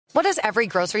What does every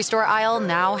grocery store aisle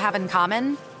now have in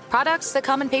common? Products that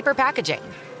come in paper packaging.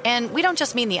 And we don't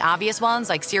just mean the obvious ones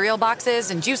like cereal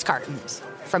boxes and juice cartons.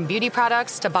 From beauty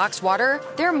products to boxed water,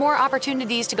 there are more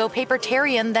opportunities to go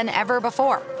papertarian than ever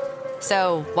before.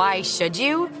 So why should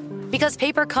you? Because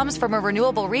paper comes from a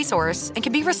renewable resource and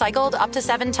can be recycled up to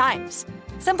 7 times.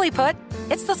 Simply put,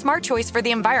 it's the smart choice for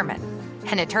the environment.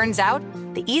 And it turns out,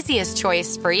 the easiest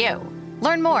choice for you.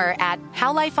 Learn more at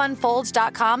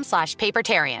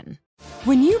howlifeunfolds.com/papertarian.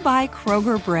 When you buy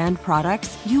Kroger brand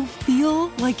products, you feel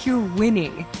like you're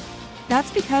winning.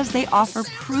 That's because they offer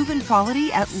proven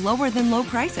quality at lower than low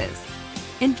prices.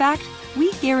 In fact,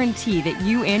 we guarantee that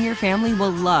you and your family will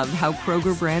love how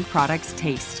Kroger brand products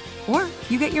taste, or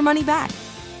you get your money back.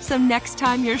 So next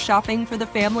time you're shopping for the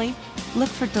family, look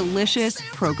for delicious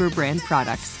Kroger brand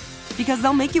products, because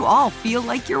they'll make you all feel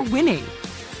like you're winning.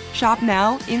 Shop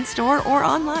now, in-store, or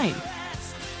online.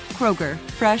 Kroger,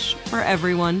 fresh for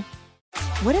everyone.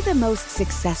 What do the most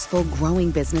successful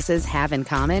growing businesses have in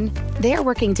common? They're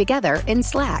working together in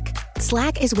Slack.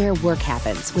 Slack is where work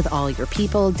happens with all your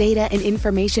people, data, and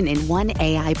information in one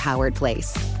AI-powered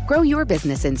place. Grow your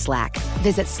business in Slack.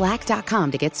 Visit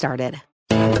slack.com to get started.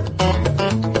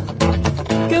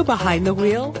 Go behind the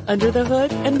wheel, under the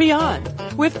hood, and beyond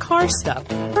with Car Stuff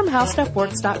from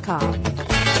HowStuffWorks.com.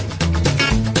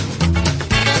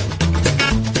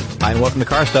 Hi, and welcome to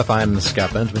Car Stuff. I'm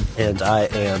Scott Benjamin. And I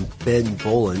am Ben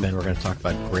Bolin. And we're going to talk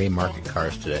about gray market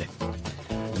cars today.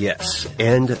 Yes.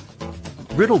 And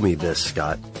riddle me this,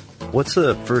 Scott. What's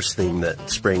the first thing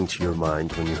that sprang to your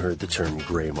mind when you heard the term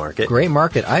gray market? Gray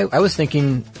market, I was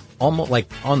thinking almost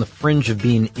like on the fringe of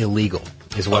being illegal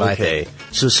is what I think. Okay.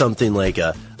 So something like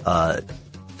a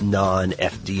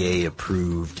non-FDA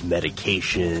approved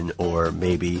medication, or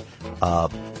maybe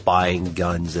buying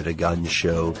guns at a gun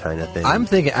show kind of thing. I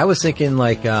was thinking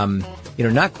like,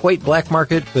 not quite black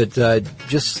market, but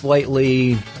just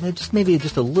slightly, maybe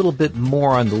just a little bit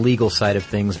more on the legal side of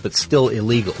things, but still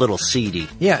illegal. Little seedy.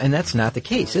 Yeah, and that's not the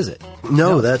case, is it?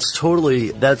 No, that's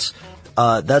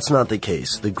not the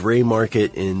case. The gray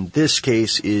market in this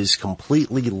case is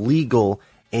completely legal,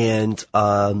 and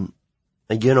I'll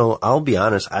be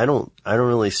honest, I don't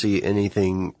really see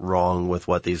anything wrong with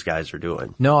what these guys are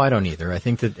doing. No, I don't either. I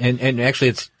think that, and actually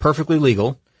it's perfectly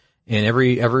legal in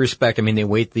every respect. I mean, they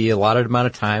wait the allotted amount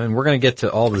of time, and we're going to get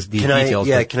to all these details.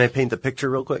 Can I paint the picture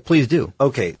real quick? Please do.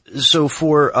 Okay. So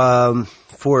for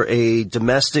a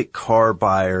domestic car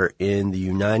buyer in the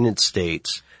United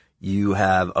States, you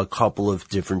have a couple of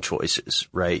different choices,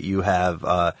 right? You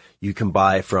have, you can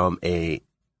buy from a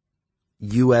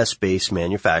U.S.-based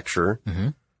manufacturer,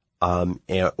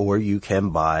 or you can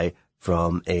buy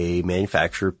from a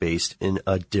manufacturer based in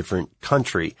a different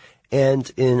country.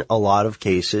 And in a lot of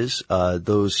cases,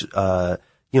 those, like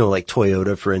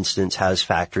Toyota, for instance, has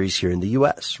factories here in the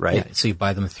U.S., right? Yeah, so you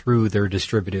buy them through their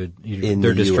distributor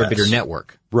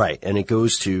network. Right, and it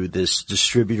goes to this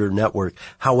distributor network.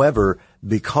 However,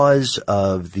 because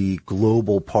of the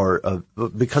global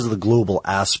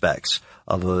aspects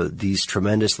of these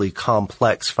tremendously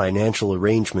complex financial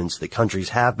arrangements that countries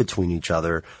have between each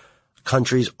other,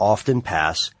 countries often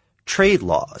pass trade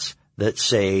laws that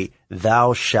say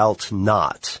thou shalt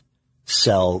not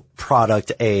sell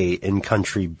product A in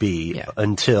country B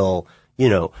until,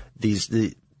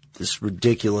 this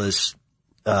ridiculous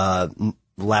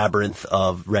labyrinth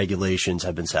of regulations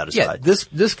have been satisfied. Yeah,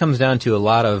 this comes down to a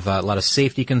lot of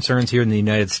safety concerns here in the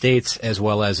United States, as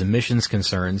well as emissions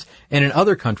concerns. And in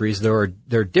other countries, there are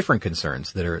different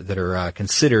concerns that are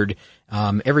considered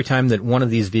every time that one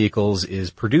of these vehicles is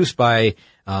produced by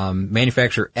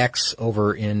manufacturer X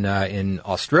over in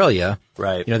Australia.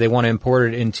 Right. They want to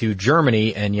import it into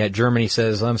Germany, and yet Germany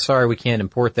says, "I'm sorry, we can't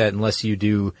import that unless you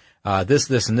do this,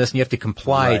 and this," and you have to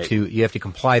comply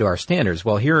to our standards.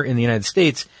 Well, here in the United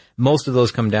States, most of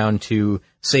those come down to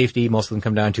safety, most of them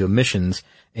come down to emissions.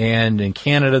 And in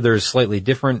Canada, there's slightly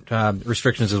different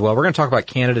restrictions as well. We're going to talk about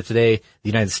Canada today, the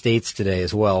United States today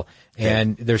as well.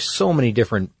 And there's so many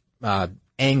different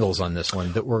angles on this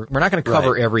one that we're not going to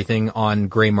cover everything on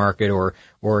gray market or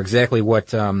exactly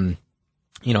what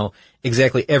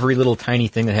exactly every little tiny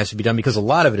thing that has to be done, because a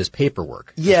lot of it is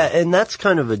paperwork. Yeah, and that's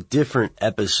kind of a different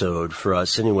episode for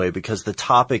us anyway, because the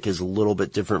topic is a little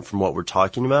bit different from what we're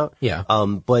talking about. Yeah.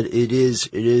 But it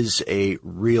is a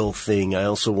real thing. I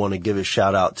also want to give a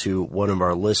shout out to one of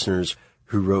our listeners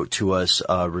who wrote to us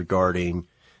regarding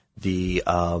the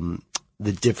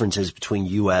differences between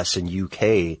US and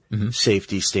UK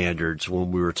safety standards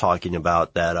when we were talking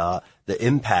about that the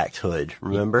impact hood,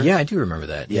 remember? Yeah, I do remember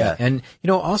that. Yeah. And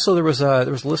also there was a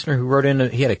listener who wrote in,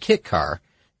 he had a kit car,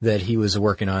 that he was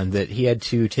working on that he had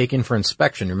to take in for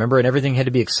inspection. Remember, and everything had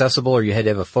to be accessible, or you had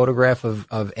to have a photograph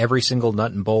of every single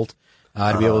nut and bolt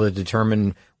to be able to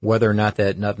determine whether or not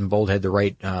that nut and bolt had the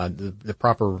right, the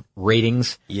proper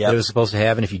ratings that it was supposed to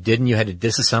have. And if you didn't, you had to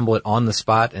disassemble it on the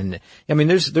spot. And I mean,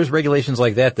 there's regulations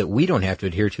like that we don't have to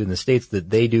adhere to in the States that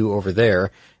they do over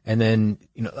there. And then,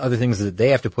 other things that they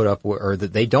have to put up with, or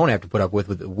that they don't have to put up with,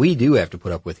 that we do have to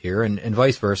put up with here, and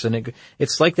vice versa. And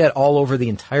it's like that all over the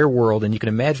entire world. And you can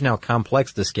imagine how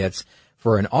complex this gets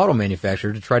for an auto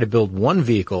manufacturer to try to build one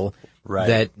vehicle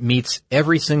that meets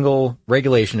every single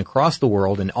regulation across the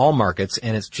world in all markets,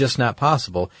 and it's just not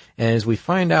possible. And as we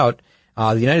find out,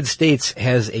 the United States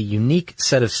has a unique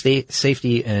set of state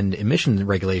safety and emission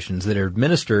regulations that are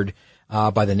administered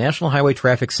by the National Highway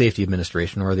Traffic Safety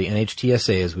Administration, or the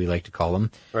NHTSA as we like to call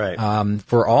them,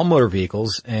 for all motor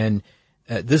vehicles. And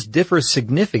this differs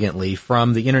significantly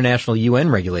from the international UN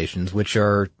regulations, which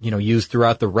are, used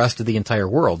throughout the rest of the entire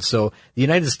world. So the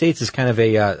United States is kind of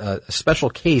a special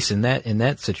case in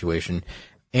that situation.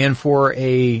 And for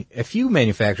a few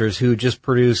manufacturers who just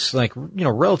produce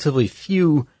relatively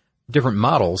few different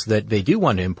models that they do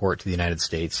want to import to the United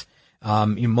States,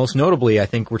 most notably, I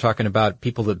think we're talking about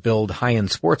people that build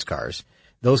high-end sports cars.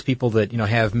 Those people that,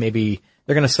 have maybe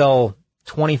they're going to sell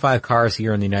 25 cars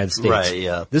here in the United States. Right,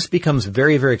 yeah. This becomes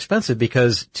very, very expensive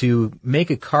because to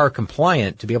make a car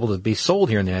compliant to be able to be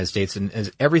sold here in the United States, and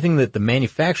as everything that the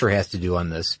manufacturer has to do on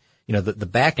this, the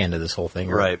back end of this whole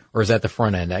thing, or is that the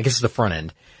front end? I guess it's the front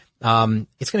end.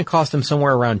 It's going to cost them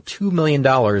somewhere around $2 million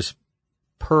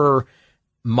per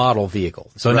model vehicle.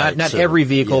 So not every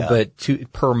vehicle, but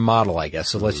per model, I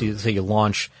guess. So let's say you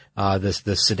launch this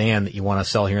sedan that you want to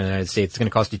sell here in the United States. It's going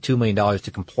to cost you $2 million to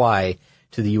comply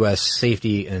to the U.S.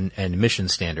 safety and emission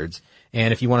standards.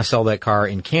 And if you want to sell that car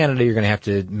in Canada, you're going to have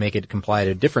to make it comply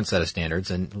to a different set of standards.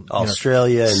 And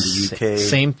Australia and the UK.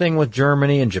 Same thing with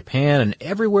Germany and Japan, and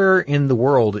everywhere in the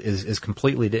world is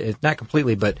completely, not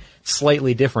completely, but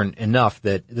slightly different enough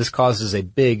that this causes a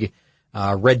big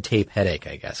red tape headache,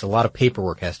 I guess. A lot of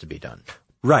paperwork has to be done.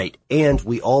 Right. And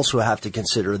we also have to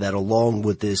consider that along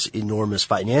with this enormous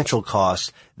financial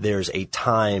cost, there's a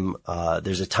time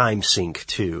sink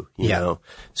too, you know?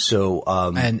 So,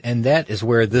 and that is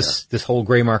where this whole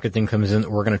gray market thing comes in that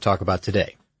we're going to talk about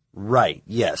today. Right.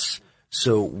 Yes.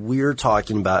 So we're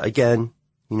talking about, again,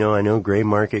 I know gray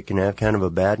market can have kind of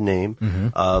a bad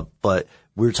name, but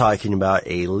we're talking about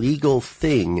a legal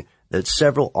thing that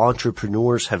several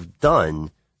entrepreneurs have done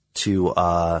to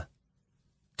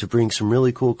bring some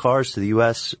really cool cars to the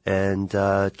U.S. and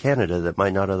Canada that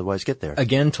might not otherwise get there.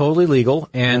 Again, totally legal.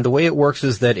 And the way it works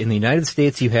is that in the United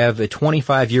States, you have a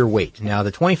 25-year wait. Now,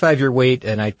 the 25-year wait,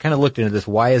 and I kind of looked into this,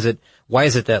 why is it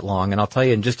that long? And I'll tell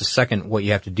you in just a second what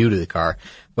you have to do to the car.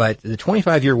 But the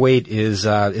 25-year wait is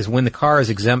when the car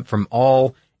is exempt from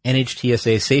all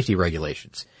NHTSA safety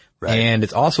regulations. Right. And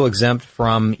it's also exempt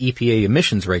from EPA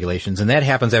emissions regulations, and that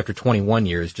happens after 21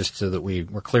 years, just so that we're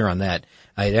clear on that.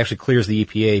 It actually clears the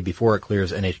EPA before it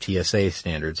clears NHTSA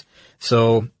standards.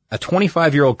 So a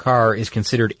 25-year-old car is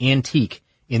considered antique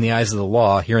in the eyes of the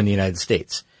law here in the United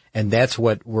States. And that's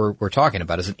what we're talking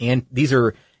about. These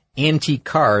are antique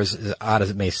cars, as odd as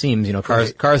it may seem,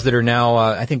 cars that are now,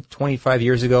 I think 25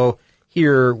 years ago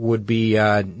here would be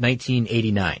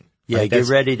 1989. Yeah, right? Get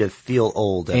ready to feel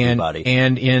old, everybody.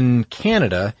 And in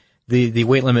Canada, the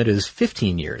wait limit is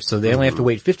 15 years. So they only have to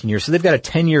wait 15 years. So they've got a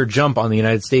 10-year jump on the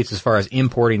United States as far as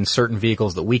importing certain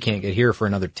vehicles that we can't get here for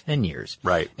another 10 years.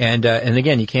 Right. And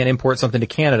again, you can't import something to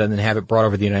Canada and then have it brought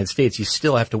over to the United States. You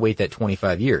still have to wait that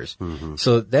 25 years.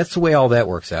 So that's the way all that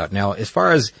works out. Now, as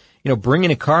far as,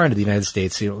 bringing a car into the United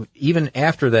States, even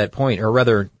after that point, or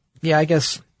rather, I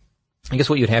guess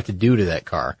what you'd have to do to that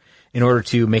car in order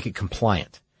to make it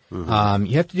compliant. You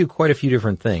have to do quite a few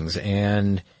different things.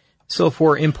 And so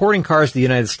for importing cars to the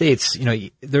United States,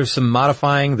 there's some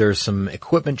modifying, there's some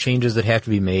equipment changes that have to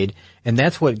be made, and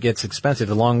that's what gets expensive,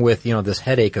 along with, this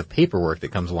headache of paperwork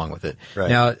that comes along with it. Right.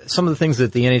 Now, some of the things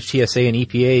that the NHTSA and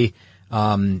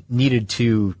EPA needed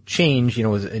to change,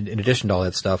 in addition to all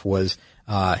that stuff, was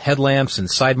headlamps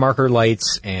and side marker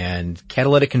lights and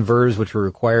catalytic converters, which were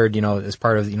required, as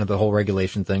part of, the whole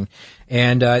regulation thing.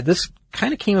 And this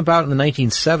kind of came about in the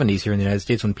 1970s here in the United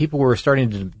States when people were starting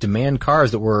to demand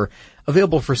cars that were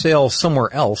available for sale somewhere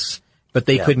else, but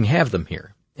they couldn't have them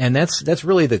here. And that's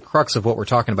really the crux of what we're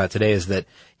talking about today, is that,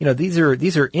 these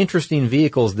are interesting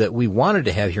vehicles that we wanted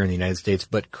to have here in the United States,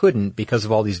 but couldn't because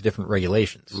of all these different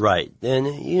regulations. Right. And,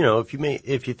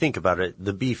 if you think about it,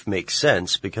 the beef makes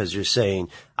sense because you're saying,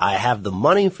 I have the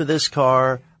money for this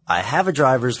car, I have a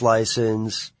driver's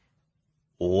license,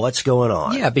 what's going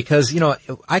on? Yeah, because,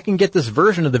 I can get this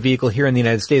version of the vehicle here in the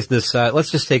United States, this, let's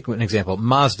just take an example,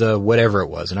 Mazda, whatever it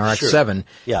was, an RX-7. Sure.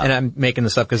 Yeah. And I'm making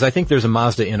this up because I think there's a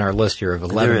Mazda in our list here of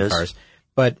 11 cars.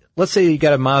 But let's say you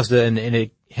got a Mazda and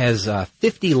it has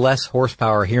 50 less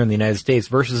horsepower here in the United States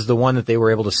versus the one that they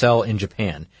were able to sell in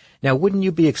Japan. Now, wouldn't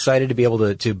you be excited to be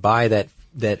able to buy that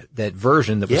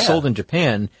version that was sold in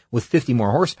Japan with 50 more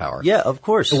horsepower? Yeah, of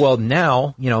course. Well,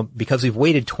 now, because we've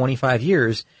waited 25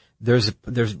 years, there's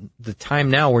the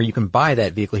time now where you can buy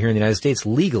that vehicle here in the United States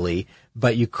legally,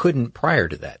 but you couldn't prior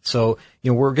to that. So,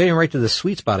 we're getting right to the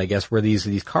sweet spot, I guess, where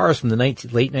these cars from the late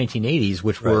 1980s,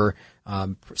 which were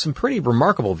some pretty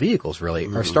remarkable vehicles, really,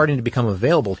 are starting to become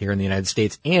available here in the United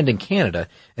States and in Canada.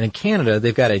 And in Canada,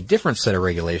 they've got a different set of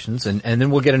regulations, and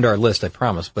then we'll get into our list, I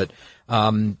promise. But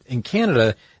in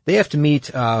Canada, they have to meet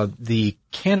the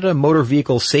Canada Motor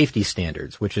Vehicle Safety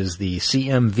Standards, which is the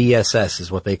CMVSS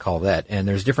is what they call that. And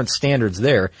there's different standards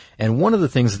there. And one of the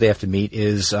things that they have to meet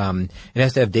is it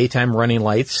has to have daytime running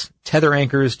lights, tether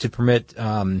anchors to permit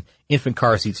infant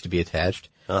car seats to be attached,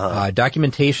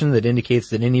 documentation that indicates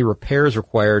that any repairs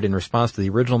required in response to the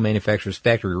original manufacturer's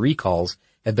factory recalls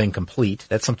have been complete.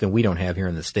 That's something we don't have here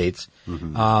in the States.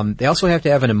 They also have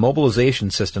to have an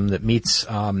immobilization system that meets,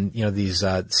 these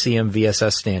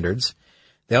CMVSS standards.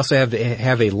 They also have to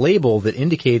have a label that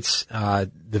indicates the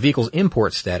vehicle's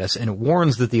import status, and it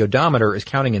warns that the odometer is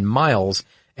counting in miles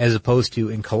as opposed to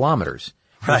in kilometers,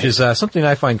 which is something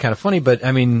I find kind of funny. But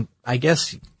I mean, I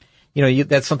guess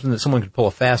that's something that someone could pull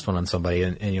a fast one on somebody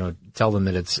and tell them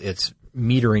that it's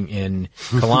metering in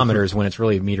kilometers when it's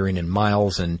really metering in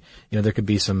miles, and there could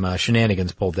be some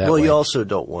shenanigans pulled that way. Well, you also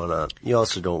don't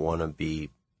want to be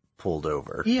pulled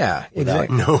over. Yeah, without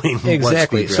exactly. knowing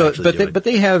exactly. What speed you're doing. But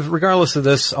they have, regardless of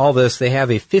this, they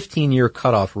have a 15-year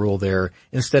cutoff rule there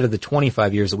instead of the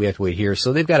 25 years that we have to wait here.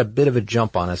 So they've got a bit of a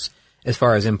jump on us as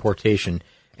far as importation,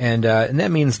 and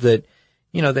that means that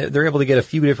they're able to get a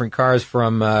few different cars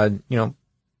from I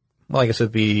guess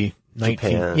it'd be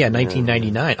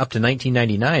 1999 up to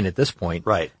 1999 at this point.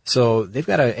 Right. So they've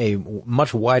got a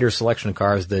much wider selection of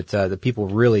cars that people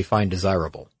really find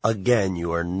desirable. Again,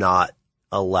 you are not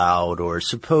allowed or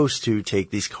supposed to take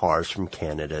these cars from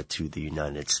Canada to the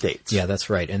United States. Yeah, that's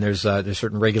right. And there's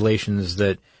certain regulations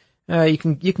that you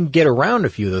can get around a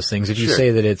few of those things if you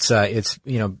say that it's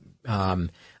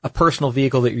a personal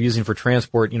vehicle that you're using for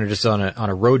transport, just on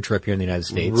a road trip here in the United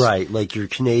States. Right. Like you're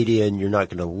Canadian, you're not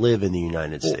going to live in the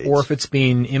United States. Or if it's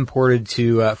being imported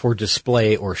for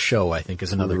display or show, I think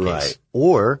is another case.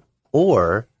 Or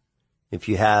if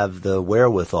you have the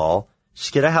wherewithal,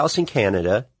 just get a house in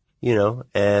Canada,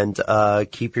 and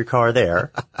keep your car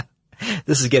there.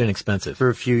 This is getting expensive. For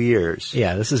a few years.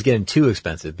 Yeah, this is getting too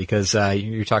expensive because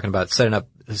you're talking about setting up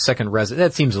a second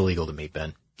residence. That seems illegal to me,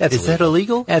 Ben. Is that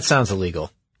illegal? That sounds illegal.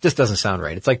 Just doesn't sound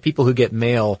right. It's like people who get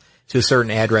mail to a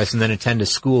certain address and then attend a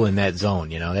school in that zone,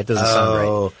 that doesn't sound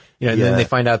right. And then they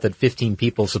find out that 15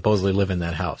 people supposedly live in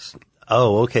that house.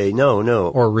 Oh, okay. No.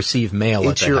 Or receive mail at that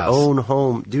house. It's your own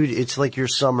home. Dude, it's like your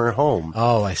summer home.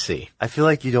 Oh, I see. I feel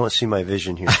like you don't see my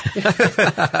vision here.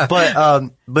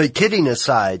 But kidding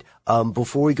aside,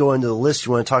 before we go into the list,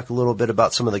 you want to talk a little bit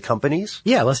about some of the companies?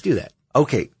 Yeah, let's do that.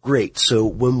 Okay, great. So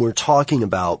when we're talking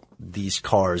about these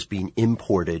cars being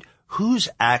imported, who's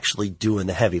actually doing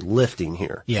the heavy lifting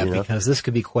here? Yeah, because this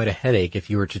could be quite a headache if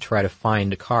you were to try to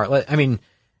find a car. I mean,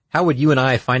 how would you and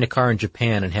I find a car in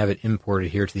Japan and have it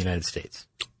imported here to the United States?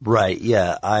 Right,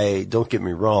 yeah. Don't get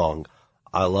me wrong.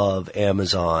 I love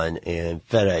Amazon, and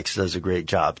FedEx does a great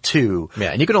job too.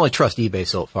 Yeah, and you can only trust eBay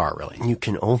so far, really. You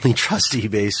can only trust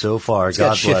eBay so far.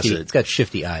 God bless it. It's got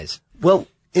shifty eyes. Well,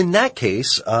 in that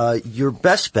case, your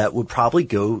best bet would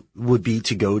be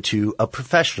to go to a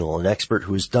professional, an expert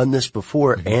who has done this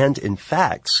before. Mm-hmm. And in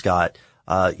fact, Scott,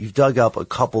 you've dug up a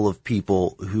couple of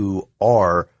people who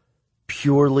are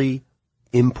purely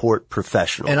import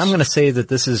professionals. And I'm going to say that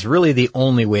this is really the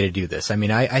only way to do this. I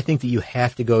mean, I think that you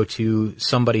have to go to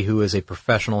somebody who is a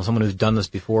professional, someone who's done this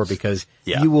before, because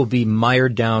you will be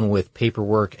mired down with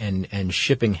paperwork and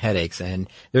shipping headaches. And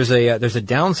there's a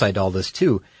downside to all this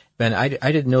too. Ben, I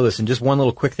didn't know this, and just one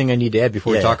little quick thing I need to add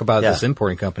before we talk about this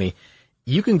importing company.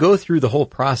 You can go through the whole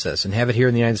process and have it here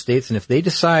in the United States, and if they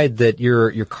decide that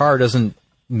your car doesn't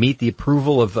meet the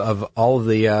approval of all of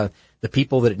the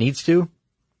people that it needs to,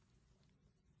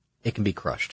 it can be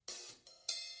crushed.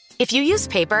 If you use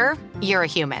paper, you're a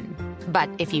human. But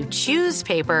if you choose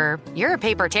paper, you're a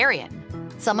papertarian.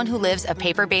 Someone who lives a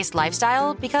paper-based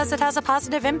lifestyle because it has a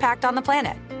positive impact on the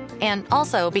planet. And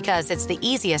also because it's the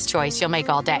easiest choice you'll make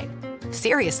all day.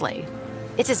 Seriously.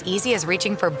 It's as easy as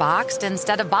reaching for boxed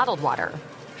instead of bottled water.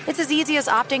 It's as easy as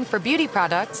opting for beauty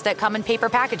products that come in paper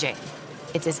packaging.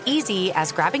 It's as easy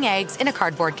as grabbing eggs in a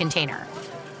cardboard container.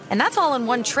 And that's all in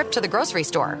one trip to the grocery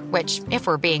store, which, if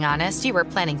we're being honest, you were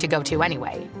planning to go to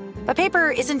anyway. But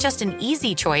paper isn't just an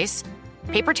easy choice.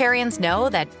 Papertarians know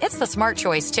that it's the smart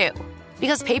choice, too.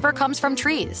 Because paper comes from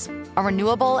trees, a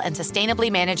renewable and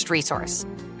sustainably managed resource.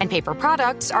 And paper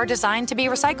products are designed to be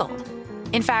recycled.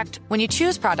 In fact, when you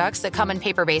choose products that come in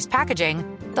paper-based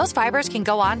packaging, those fibers can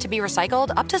go on to be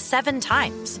recycled up to 7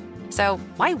 times. So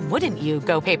why wouldn't you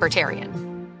go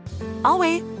papertarian? I'll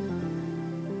wait.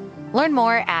 Learn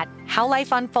more at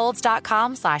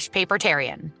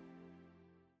howlifeunfolds.com/papertarian.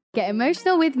 Get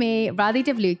emotional with me, Radhi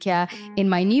Devlukia, in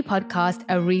my new podcast,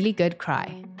 A Really Good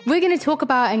Cry. We're going to talk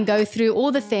about and go through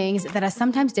all the things that are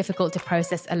sometimes difficult to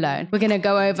process alone. We're going to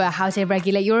go over how to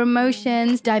regulate your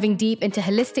emotions, diving deep into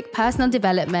holistic personal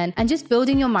development, and just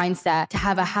building your mindset to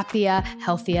have a happier,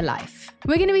 healthier life.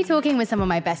 We're going to be talking with some of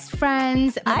my best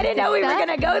friends. I didn't know we were going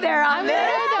to go there on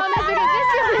this.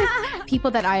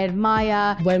 People that I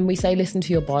admire. When we say listen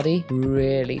to your body,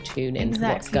 really tune into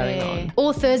what's going on.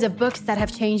 Authors of books that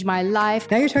have changed my life.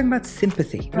 Now you're talking about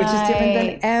sympathy, which is different than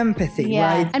empathy,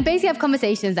 right? And basically have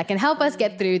conversations that can help us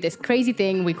get through this crazy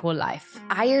thing we call life.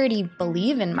 I already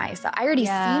believe in myself. I already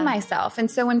see myself.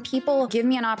 And so when people give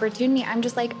me an opportunity, I'm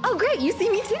just like, oh, great, you see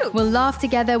me too. We'll laugh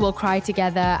together, we'll cry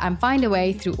together, and find a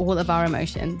way through all of our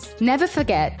emotions. Never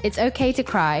forget, it's okay to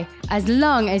cry, as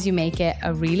long as you make it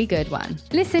a really good one.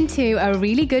 Listen to A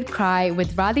Really Good Cry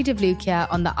with Radhi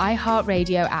Devlukia on the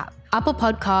iHeartRadio app, Apple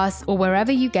Podcasts, or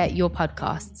wherever you get your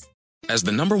podcasts. As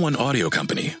the #1 audio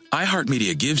company,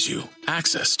 iHeartMedia gives you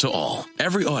access to all.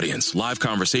 Every audience, live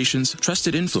conversations,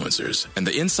 trusted influencers, and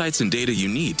the insights and data you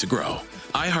need to grow.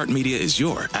 iHeartMedia is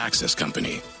your access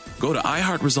company. Go to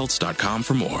iHeartResults.com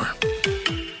for more.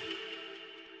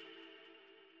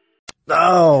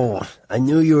 Oh, I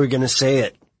knew you were going to say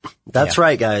it. That's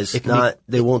right, guys.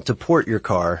 They won't deport your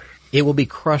car. It will be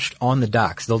crushed on the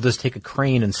docks. They'll just take a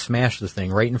crane and smash the thing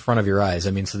right in front of your eyes.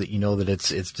 I mean, so that you know that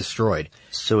it's destroyed.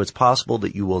 So it's possible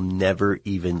that you will never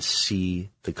even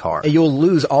see the car. You'll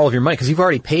lose all of your money because you've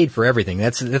already paid for everything.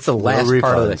 That's the last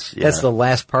part of it. Yeah. That's the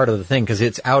last part of the thing because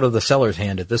it's out of the seller's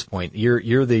hand at this point.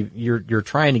 You're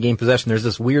trying to gain possession. There's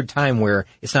this weird time where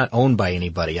it's not owned by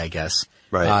anybody, I guess,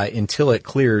 right? Until it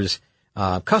clears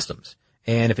customs.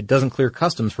 And if it doesn't clear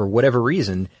customs for whatever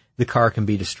reason, the car can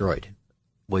be destroyed.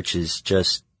 Which is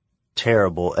just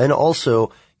terrible. And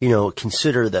also,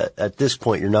 consider that at this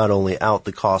point, you're not only out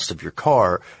the cost of your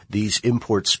car, these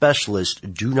import specialists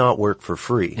do not work for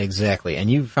free. Exactly.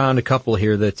 And you found a couple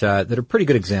here that are pretty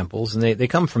good examples, and they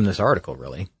come from this article,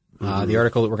 really. The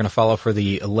article that we're going to follow for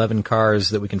the 11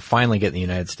 cars that we can finally get in the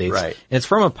United States. Right. And it's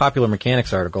from a Popular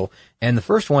Mechanics article. And the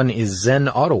first one is Zen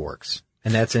Auto Works,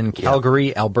 and that's in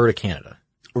Calgary, Alberta, Canada.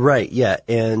 Right. Yeah.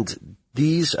 And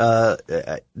these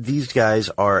guys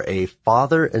are a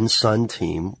father and son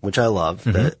team, which I love.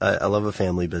 I love a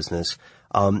family business.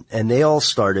 And they all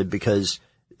started because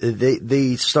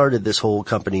they started this whole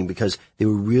company because they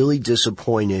were really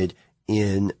disappointed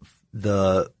in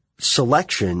the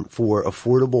selection for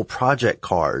affordable project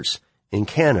cars in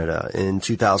Canada in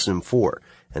 2004.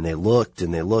 And they looked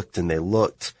and they looked and they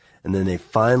looked. And then they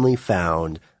finally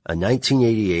found a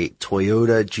 1988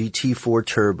 Toyota GT4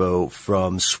 Turbo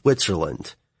from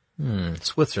Switzerland.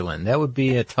 Switzerland. That would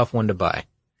be a tough one to buy.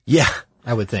 Yeah.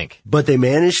 I would think. But they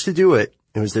managed to do it.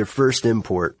 It was their first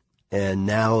import. And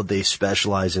now they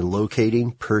specialize in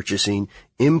locating, purchasing,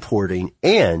 importing,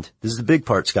 and, this is the big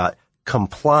part, Scott,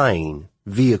 complying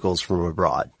vehicles from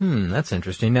abroad. That's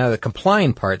interesting. Now the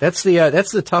complying part, that's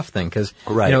the tough thing because,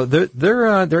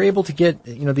 they're able to get,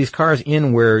 these cars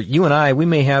in where you and we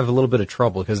may have a little bit of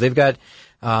trouble because they've got,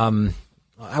 I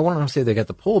won't say they got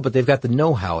the pull, but they've got the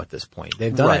know-how at this point.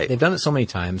 They've done it. They've done it so many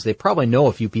times. They probably know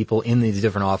a few people in these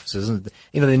different offices and,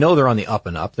 they know they're on the up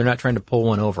and up. They're not trying to pull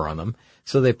one over on them.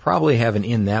 So they probably have an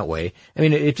in that way. I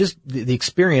mean, the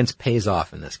experience pays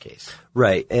off in this case.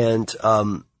 Right. And,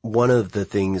 one of the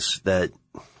things that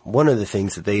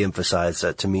they emphasize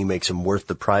that to me makes them worth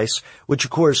the price, which of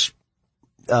course,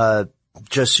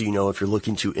 just so you know, if you're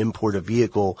looking to import a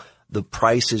vehicle, the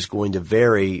price is going to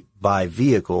vary by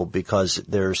vehicle because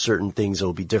there are certain things that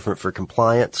will be different for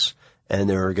compliance. And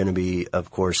there are going to be, of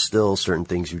course, still certain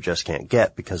things you just can't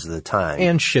get because of the time.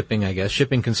 And shipping, I guess.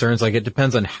 Shipping concerns, it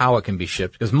depends on how it can be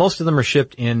shipped because most of them are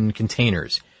shipped in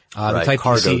containers. The type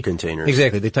cargo containers.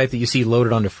 Exactly. The type that you see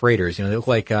loaded onto freighters. They look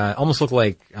like, almost look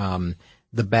like,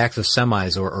 the backs of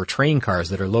semis or train cars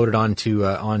that are loaded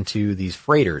onto these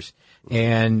freighters.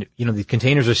 And, the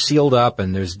containers are sealed up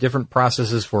and there's different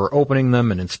processes for opening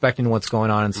them and inspecting what's going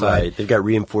on inside. Right. They've got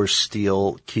reinforced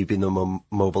steel keeping them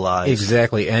mobilized.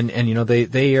 Exactly. And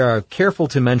they are careful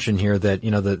to mention here that,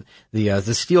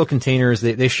 the steel containers,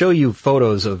 they show you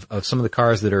photos of some of the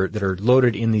cars that are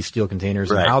loaded in these steel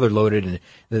containers and how they're loaded and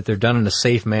that they're done in a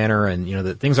safe manner and,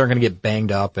 that things aren't going to get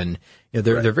banged up and,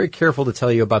 they're very careful to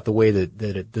tell you about the way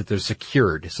that they're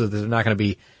secured so that they're not going to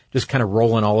be just kind of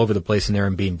rolling all over the place in there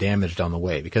and being damaged on the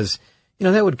way. Because,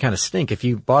 that would kind of stink if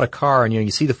you bought a car and,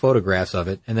 you see the photographs of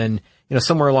it and then,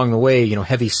 somewhere along the way,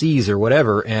 heavy seas or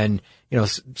whatever and,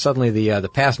 suddenly the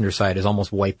passenger side is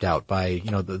almost wiped out by,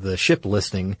 the ship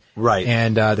listing. Right.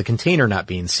 And, the container not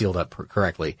being sealed up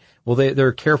correctly. Well,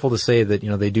 they're careful to say that,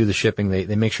 they do the shipping.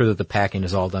 They make sure that the packing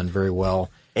is all done very well.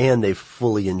 And they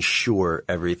fully insure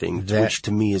everything, which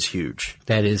to me is huge.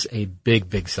 That is a big,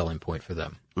 big selling point for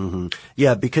them. Mm-hmm.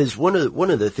 Yeah, because one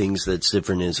of the things that's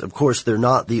different is, of course, they're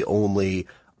not the only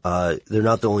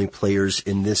players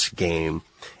in this game.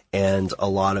 And a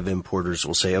lot of importers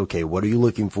will say, okay, what are you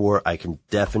looking for? I can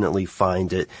definitely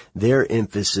find it. Their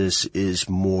emphasis is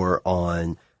more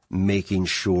on making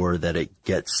sure that it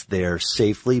gets there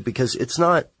safely because it's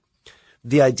not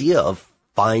the idea of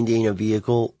finding a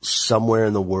vehicle somewhere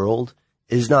in the world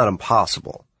is not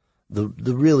impossible. The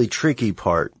really tricky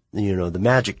part, the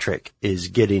magic trick is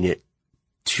getting it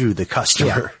to the customer.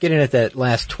 Yeah, getting it that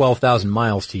last 12,000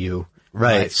 miles to you.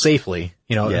 Right. Safely,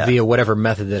 via whatever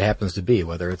method that happens to be,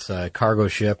 whether it's a cargo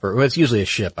ship or it's usually a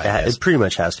ship, I guess. It pretty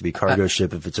much has to be cargo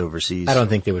ship if it's overseas. I don't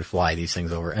think they would fly these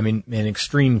things over. I mean, in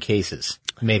extreme cases,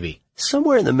 maybe.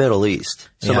 Somewhere in the Middle East,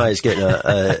 somebody's getting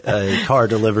a car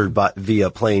delivered via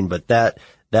plane, but that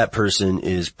person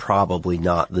is probably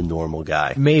not the normal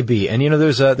guy. Maybe. And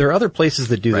there are other places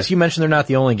that do this. You mentioned they're not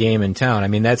the only game in town. I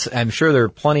mean, I'm sure there are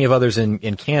plenty of others in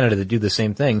Canada that do the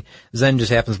same thing. Zen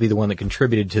just happens to be the one that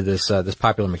contributed to this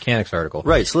Popular Mechanics article.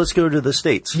 Right. So let's go to the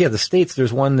States. Yeah, the States,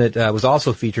 there's one that was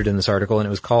also featured in this article and it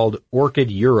was called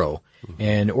Orchid Euro.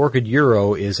 And Orchid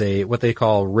Euro is what they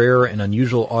call rare and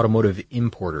unusual automotive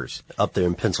importers. Up there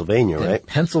in Pennsylvania, right?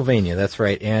 Pennsylvania, that's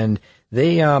right. And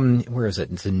they, where is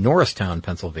it? It's in Norristown,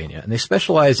 Pennsylvania. And they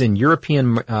specialize in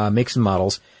European, makes and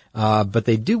models. But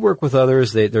they do work with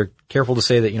others. They're careful to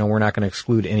say that, we're not going to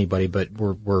exclude anybody, but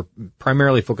we're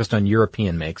primarily focused on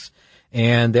European makes.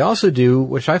 And they also do,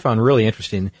 which I found really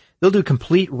interesting, they'll do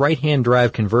complete right-hand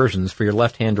drive conversions for your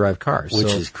left-hand drive cars.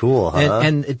 Which is cool, huh?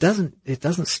 And it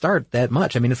doesn't start that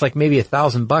much. I mean, it's like maybe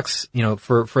 $1,000,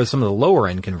 for some of the lower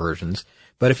end conversions.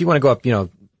 But if you want to go up,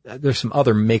 there's some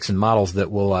other makes and models that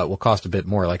will cost a bit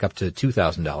more, like up to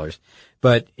 $2,000.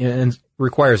 But, and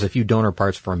requires a few donor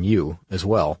parts from you as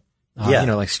well.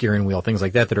 Like steering wheel, things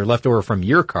like that are left over from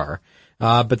your car.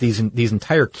 But these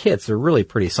entire kits are really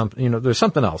pretty something, there's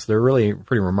something else. They're really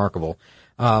pretty remarkable.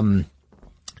 And,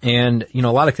 a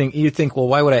lot of things, you think, well,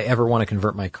 why would I ever want to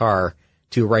convert my car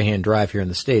to a right-hand drive here in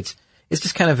the States? It's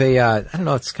just kind of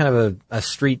it's kind of a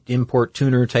street import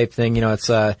tuner type thing. It's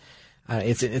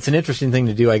an interesting thing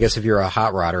to do, I guess, if you're a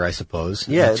hot rodder, I suppose.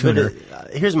 Yeah, but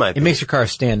here's my opinion. It makes your car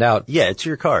stand out. Yeah, it's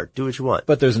your car. Do what you want.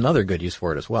 But there's another good use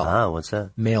for it as well. Ah, what's that?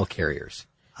 Mail carriers.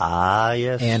 Ah,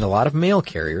 yes. And a lot of mail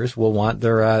carriers will want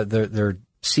their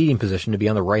seating position to be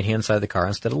on the right-hand side of the car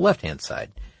instead of the left-hand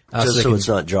side. Just so it's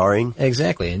not jarring?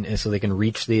 Exactly. And so they can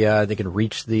reach the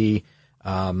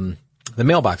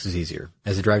mailboxes easier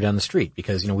as they drive down the street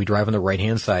because, we drive on the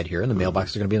right-hand side here and the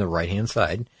mailboxes are going to be on the right-hand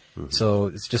side. Mm-hmm. So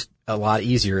it's just a lot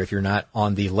easier if you're not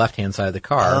on the left-hand side of the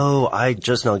car. Oh, I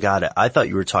just now got it. I thought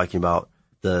you were talking about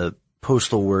the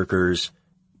postal workers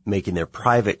making their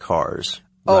private cars.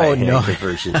 Oh, no.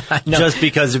 Conversion. No. Just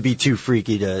because it'd be too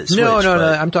freaky to switch. No.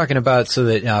 I'm talking about so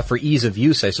that, for ease of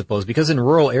use, I suppose, because in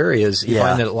rural areas, you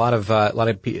find that a lot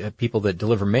of people that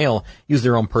deliver mail use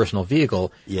their own personal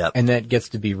vehicle. Yep. And that gets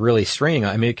to be really straining.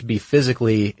 I mean, it could be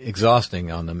physically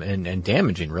exhausting on them and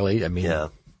damaging, really. I mean,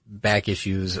 back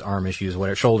issues, arm issues,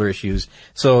 whatever, shoulder issues.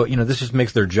 So, this just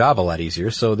makes their job a lot easier.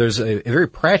 So there's a very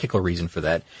practical reason for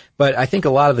that. But I think a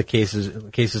lot of the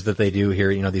cases that they do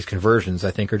here, these conversions,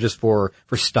 I think are just for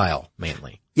style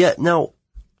mainly. Yeah. Now,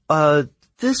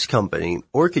 this company,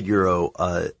 Orchid Euro,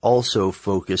 also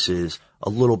focuses a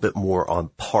little bit more on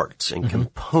parts and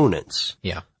components.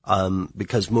 Yeah.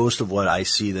 Because most of what I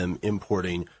see them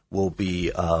importing will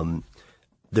be,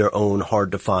 their own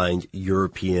hard to find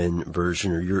European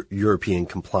version or European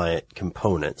compliant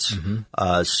components.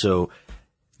 So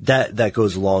that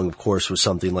goes along, of course, with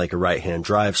something like a right-hand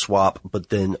drive swap, but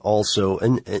then also,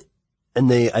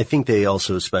 I think they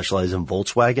also specialize in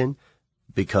Volkswagen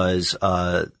because,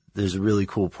 there's a really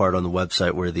cool part on the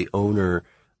website where the owner,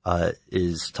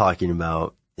 is talking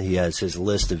about He has his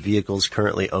list of vehicles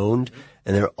currently owned,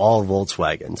 and they're all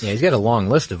Volkswagens. Yeah, he's got a long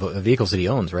list of vehicles that he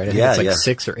owns, right? I think it's like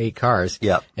 6 or 8 cars.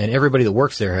 Yeah. And everybody that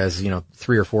works there has,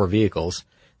 3 or 4 vehicles.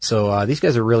 So, these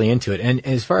guys are really into it. And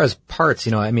as far as parts,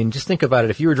 just think about it.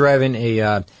 If you were driving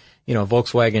a,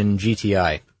 Volkswagen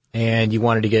GTI and you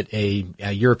wanted to get a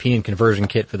European conversion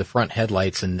kit for the front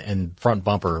headlights and front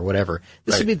bumper or whatever,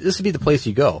 this would be the place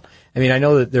you go. I mean, I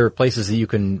know that there are places that you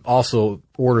can also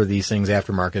order these things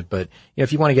aftermarket, but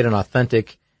if you want to get an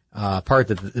authentic part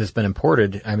that's been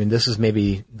imported, I mean, this is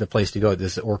maybe the place to go.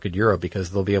 This Orchid Euro,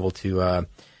 because they'll be able to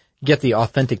get the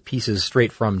authentic pieces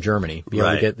straight from Germany. Be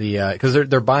able to get because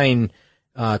they're buying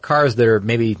cars that are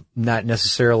maybe not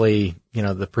necessarily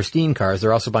the pristine cars.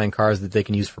 They're also buying cars that they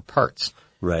can use for parts.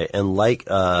 Right. And like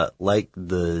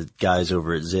the guys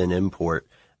over at Zen Import,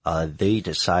 they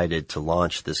decided to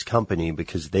launch this company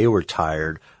because they were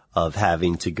tired of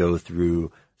having to go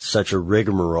through such a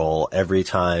rigmarole every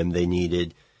time they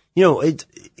needed,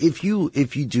 if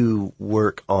you do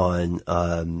work on,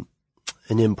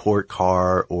 an import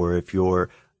car, or if you're,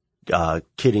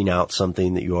 kitting out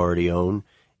something that you already own,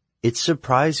 it's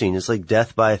surprising. It's like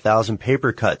death by 1,000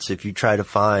 paper cuts if you try to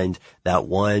find that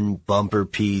one bumper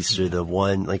piece or the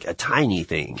one, like a tiny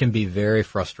thing. It can be very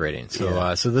frustrating.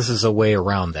 So, so this is a way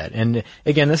around that. And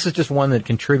again, this is just one that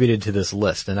contributed to this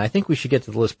list. And I think we should get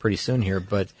to the list pretty soon here,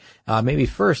 but, maybe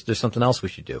first there's something else we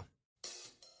should do.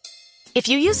 If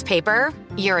you use paper,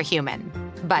 you're a human.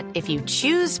 But if you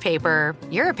choose paper,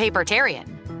 you're a papertarian.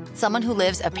 Someone who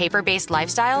lives a paper-based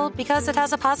lifestyle because it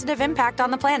has a positive impact on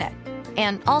the planet.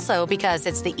 And also because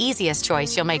it's the easiest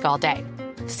choice you'll make all day.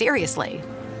 Seriously.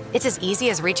 It's as easy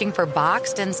as reaching for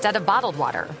boxed instead of bottled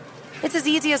water. It's as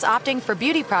easy as opting for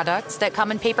beauty products that come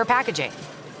in paper packaging.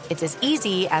 It's as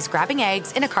easy as grabbing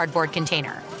eggs in a cardboard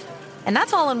container. And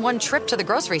that's all in one trip to the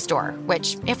grocery store,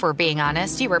 which, if we're being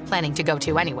honest, you were planning to go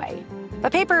to anyway.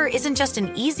 But paper isn't just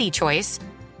an easy choice.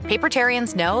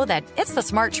 Papertarians know that it's the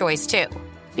smart choice too.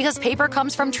 Because paper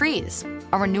comes from trees,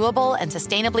 a renewable and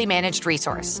sustainably managed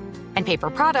resource. And paper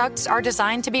products are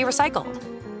designed to be recycled.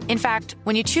 In fact,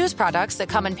 when you choose products that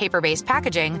come in paper-based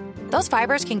packaging, those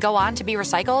fibers can go on to be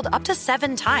recycled up to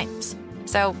 7 times.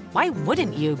 So why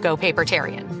wouldn't you go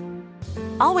papertarian?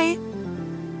 I'll wait.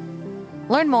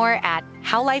 Learn more at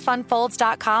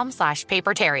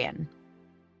howlifeunfolds.com/papertarian.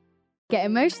 Get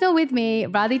emotional with me,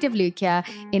 Radhi Devlukia,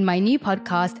 in my new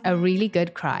podcast, A Really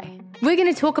Good Cry. We're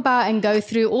going to talk about and go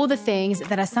through all the things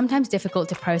that are sometimes difficult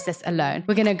to process alone.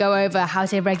 We're going to go over how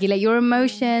to regulate your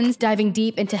emotions, diving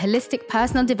deep into holistic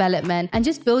personal development, and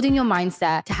just building your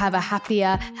mindset to have a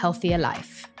happier, healthier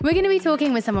life. We're going to be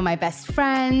talking with some of my best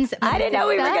friends. I didn't know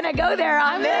we were going to go there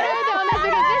on this.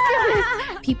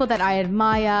 People that I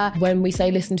admire. When we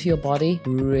say listen to your body,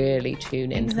 really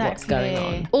tune into what's going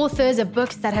on. Authors of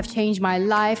books that have changed my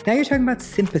life. Now you're talking about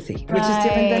sympathy, which is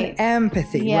different than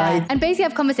empathy, right? And basically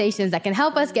have conversations that can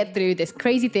help us get through this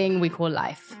crazy thing we call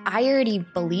life. I already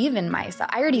believe in myself.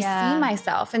 I already see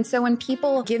myself. And so when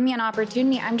people give me an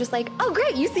opportunity, I'm just like, oh,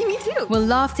 great, you see me too. We'll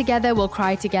laugh together, we'll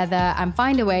cry together, and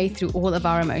find a way through all of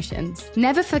our emotions.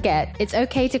 Never forget, it's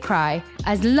okay to cry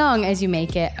as long as you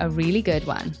make it a really good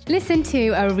one. Listen to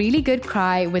A Really Good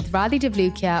Cry with Radhi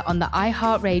Devlukia on the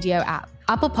iHeartRadio app,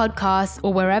 Apple Podcasts,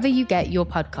 or wherever you get your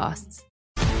podcasts.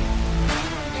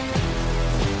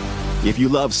 If you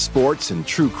love sports and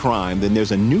true crime, then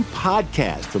there's a new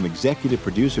podcast from executive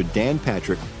producer Dan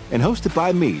Patrick and hosted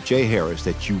by me, Jay Harris,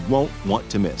 that you won't want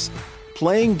to miss.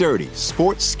 Playing Dirty: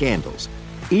 Sports Scandals.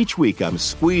 Each week, I'm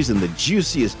squeezing the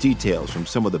juiciest details from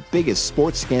some of the biggest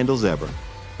sports scandals ever.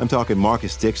 I'm talking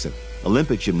Marcus Dixon,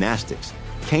 Olympic gymnastics,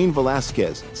 Cain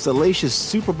Velasquez, salacious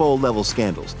Super Bowl-level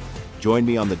scandals. Join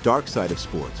me on the dark side of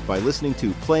sports by listening to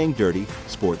Playing Dirty: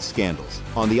 Sports Scandals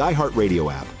on the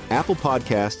iHeartRadio app, Apple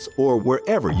Podcasts, or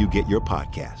wherever you get your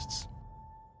podcasts.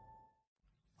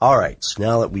 All right, so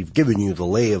now that we've given you the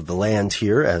lay of the land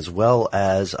here, as well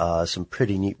as some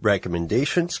pretty neat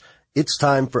recommendations, it's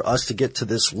time for us to get to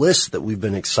this list that we've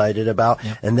been excited about,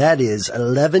 and that is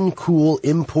 11 cool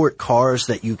import cars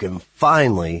that you can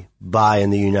finally buy in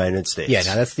the United States. Yeah,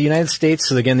 now that's the United States.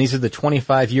 So again, these are the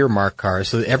 25-year mark cars.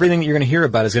 So everything that you're going to hear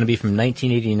about is going to be from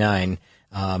 1989.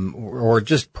 Or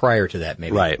just prior to that,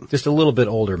 maybe. Right. Just a little bit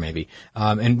older, maybe.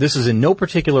 And this is in no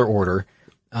particular order.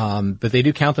 But they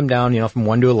do count them down, from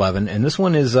 1 to 11. And this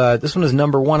one is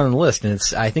number 1 on the list. And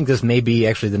I think this may be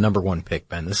actually the number 1 pick,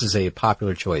 Ben. This is a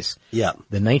popular choice. Yeah.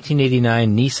 The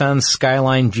 1989 Nissan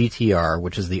Skyline GTR,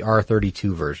 which is the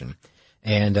R32 version.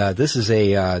 And this is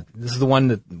the one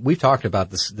that we've talked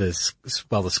about,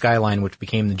 the Skyline, which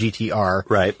became the GTR.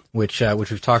 Right. Which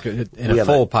we've talked in a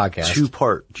full podcast.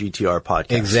 2-part GTR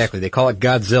podcast. Exactly. They call it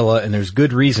Godzilla, and there's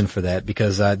good reason for that,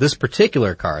 because this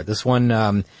particular car, this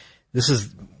one,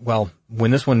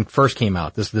 when this one first came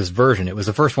out, this version, it was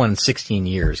the first one in 16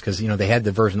 years, because, they had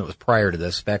the version that was prior to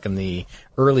this back in the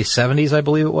early 70s, I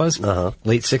believe it was.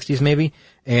 Late 60s maybe.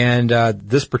 And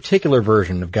this particular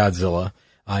version of Godzilla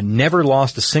never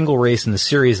lost a single race in the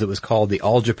series that was called the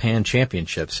All Japan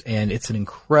Championships, and it's an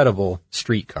incredible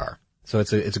street car. So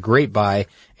it's a great buy,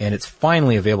 and it's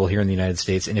finally available here in the United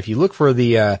States. And if you look for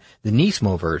the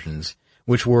Nismo versions,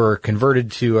 which were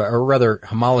converted to, or rather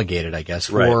homologated, I guess,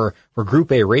 for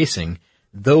Group A racing,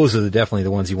 those are definitely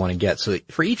the ones you want to get. So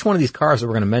for each one of these cars that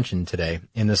we're going to mention today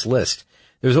in this list,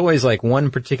 there's always like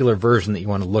one particular version that you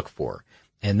want to look for.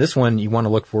 And this one, you want to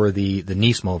look for the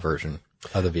Nismo version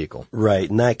of the vehicle. Right,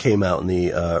 and that came out in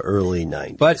the early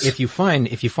 90s. But if you find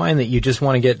that you just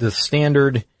want to get the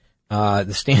standard,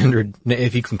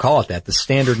 if you can call it that, the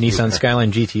standard Nissan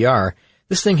Skyline GTR,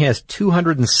 this thing has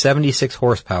 276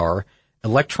 horsepower,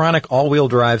 electronic all-wheel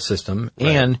drive system,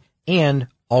 and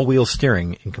all-wheel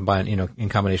steering in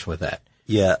combination with that.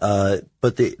 Yeah,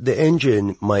 but the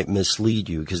engine might mislead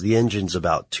you, because the engine's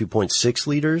about 2.6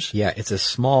 liters. Yeah, it's a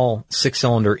small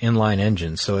 6-cylinder inline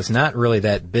engine, so it's not really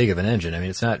that big of an engine. I mean,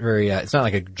 it's not it's not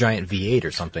like a giant V8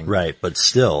 or something. Right, but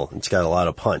still, it's got a lot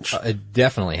of punch. It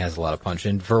definitely has a lot of punch.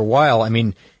 And for a while, I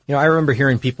mean, I remember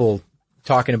hearing people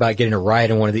talking about getting a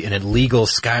ride in an illegal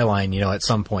Skyline, at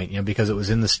some point, because it was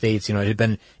in the States, it had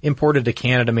been imported to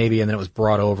Canada maybe, and then it was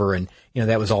brought over, and,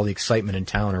 that was all the excitement in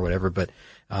town or whatever, but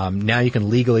now you can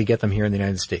legally get them here in the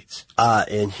United States.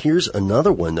 And here's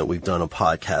another one that we've done a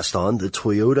podcast on, the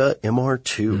Toyota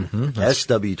MR2,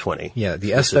 SW20. Yeah,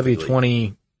 the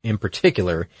SW20 in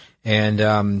particular.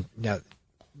 And, now,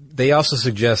 they also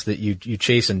suggest that you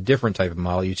chase a different type of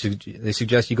model. They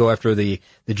suggest you go after the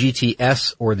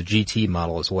GTS or the GT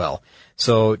model as well.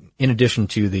 So, in addition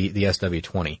to the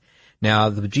SW20. Now,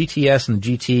 the GTS and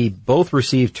the GT both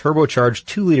receive turbocharged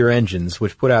 2-liter engines,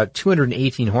 which put out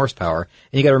 218 horsepower.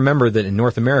 And you got to remember that in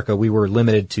North America, we were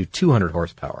limited to 200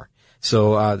 horsepower.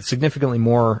 So, significantly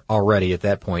more already at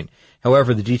that point.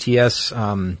 However, the GTS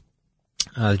and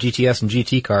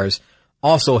GT cars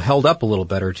also held up a little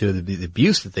better to the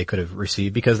abuse that they could have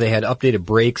received, because they had updated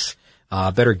brakes,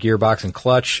 better gearbox and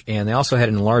clutch, and they also had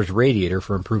an enlarged radiator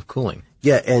for improved cooling.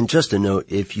 Yeah, and just a note,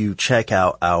 if you check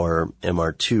out our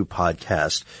MR2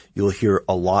 podcast, you'll hear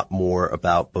a lot more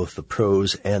about both the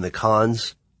pros and the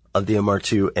cons of the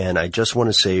MR2, and I just want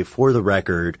to say for the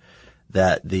record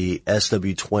that the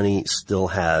SW20 still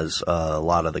has a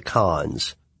lot of the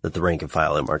cons that the rank and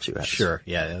file MR2 has. Sure,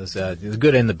 yeah, it was the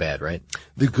good and the bad, right?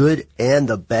 The good and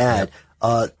the bad.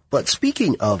 Yep. But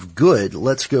speaking of good,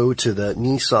 let's go to the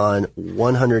Nissan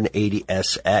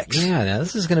 180SX. Yeah, now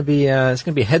this is going to be a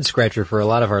head scratcher for a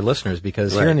lot of our listeners,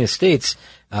 because here in the States,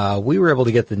 we were able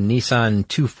to get the Nissan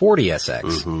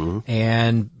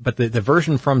 240SX, but the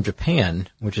version from Japan,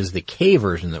 which is the K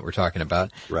version that we're talking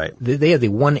about, right? They had the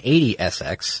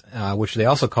 180SX, which they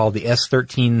also called the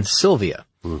S13 Silvia.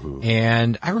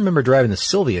 And I remember driving the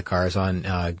Silvia cars on,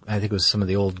 I think it was some of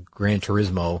the old Gran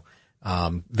Turismo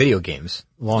video games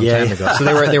a long time ago. So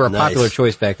they were a popular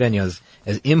choice back then, as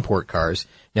import cars.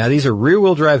 Now these are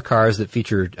rear-wheel drive cars that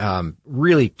featured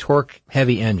really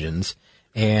torque-heavy engines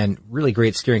and really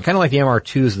great steering, kind of like the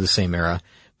MR2s of the same era.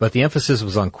 But the emphasis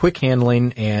was on quick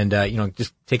handling and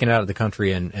just taking it out of the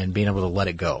country and being able to let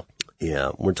it go.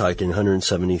 Yeah, we're talking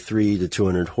 173 to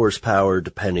 200 horsepower,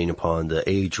 depending upon the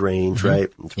age range, right?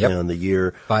 Depending on the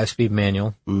year. 5-speed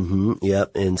manual.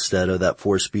 Yep, instead of that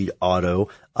 4-speed auto.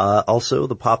 Also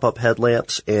the pop-up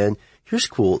headlamps. And here's a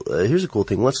cool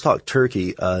thing. Let's talk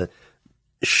Turkey.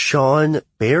 Sean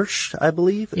Bersch, I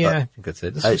believe. Yeah, I think that's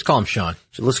it. Let's just call him Sean.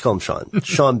 Let's call him Sean.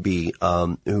 Sean B,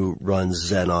 who runs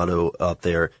Zen Auto up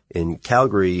there in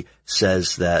Calgary,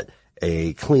 says that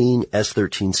a clean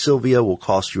S13 Silvia will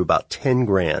cost you about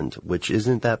 $10,000, which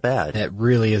isn't that bad. That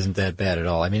really isn't that bad at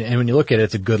all. I mean, and when you look at it,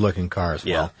 it's a good looking car as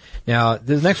well. Now,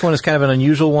 the next one is kind of an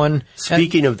unusual one.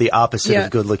 Speaking of the opposite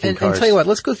of good looking cars. And tell you what,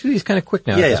 let's go through these kind of quick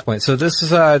now at this point. So this is,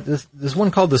 this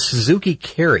one called the Suzuki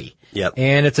Carry. Yep.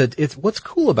 And it's what's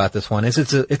cool about this one is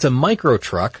it's a micro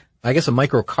truck. I guess a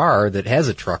micro car that has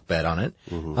a truck bed on it.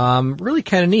 Really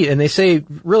kind of neat. And they say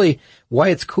really why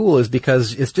it's cool is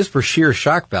because it's just for sheer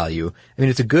shock value. I mean,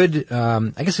 it's a good,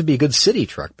 I guess it'd be a good city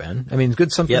truck, Ben. I mean, it's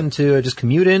good something to just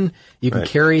commute in. You can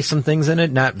carry some things in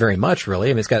it. Not very much really.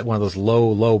 I mean, it's got one of those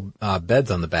low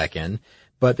beds on the back end.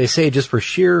 But they say just for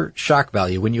sheer shock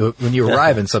value, when you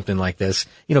arrive in something like this,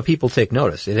 people take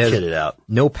notice. It has Get it out.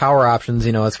 no power options.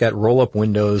 It's got roll-up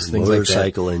windows, things like that.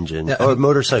 Motorcycle engine. Or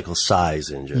motorcycle size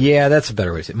engine. Yeah, that's a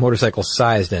better way to say it.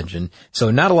 Motorcycle-sized engine.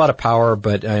 So not a lot of power,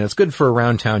 but it's good for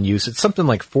around-town use. It's something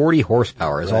like 40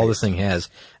 horsepower is all this thing has.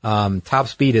 Top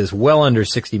speed is well under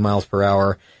 60 miles per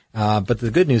hour. But the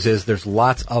good news is there's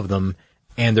lots of them,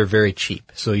 and they're very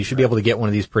cheap. So you should be able to get one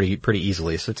of these pretty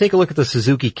easily. So take a look at the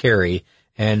Suzuki Carry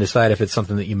and decide if it's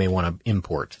something that you may want to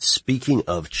import. Speaking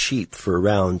of cheap, for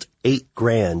around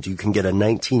 $8,000, you can get a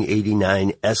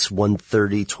 1989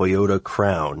 S130 Toyota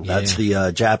Crown. That's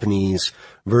the Japanese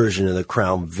version of the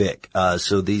Crown Vic.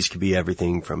 So these could be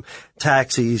everything from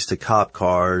taxis to cop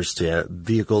cars to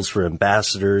vehicles for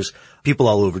ambassadors. People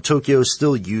all over Tokyo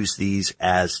still use these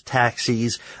as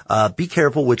taxis. Be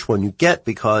careful which one you get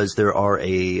because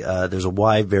there's a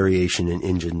wide variation in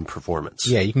engine performance.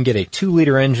 Yeah, you can get a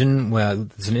 2-liter engine. Well,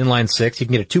 it's an inline 6. You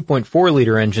can get a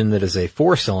 2.4-liter engine that is a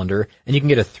 4-cylinder, and you can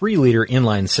get a 3-liter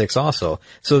inline 6 also.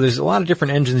 So there's a lot of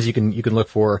different engines you can look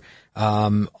for.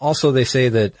 Also, they say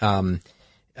that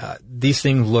these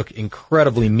things look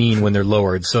incredibly mean when they're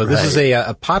lowered. So this is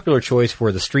a popular choice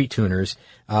for the street tuners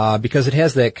because it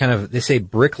has that kind of, they say,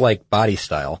 brick-like body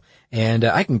style. And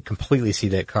I can completely see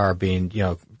that car being,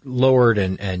 lowered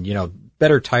and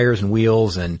better tires and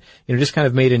wheels and, just kind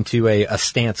of made into a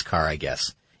stance car, I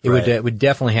guess. It would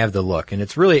definitely have the look. And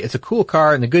it's a cool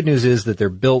car. And the good news is that they're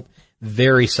built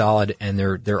very solid, and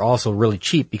they're also really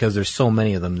cheap because there's so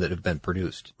many of them that have been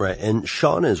produced. Right, and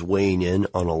Sean is weighing in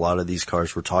on a lot of these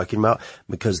cars we're talking about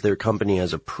because their company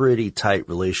has a pretty tight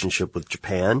relationship with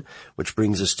Japan, which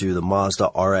brings us to the Mazda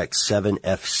RX-7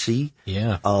 FC.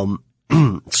 Yeah.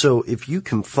 So if you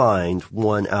can find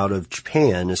one out of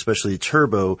Japan, especially the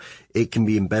turbo, it can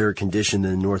be in better condition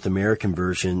than the North American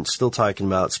version. Still talking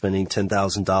about spending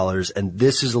 $10,000. And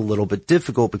this is a little bit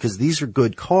difficult because these are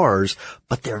good cars,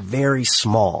 but they're very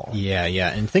small. Yeah.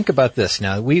 And think about this.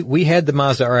 Now, we had the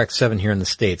Mazda RX-7 here in the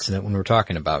States when we were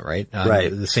talking about, right?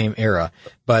 The same era.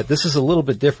 But this is a little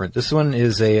bit different. This one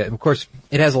is of course,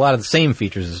 it has a lot of the same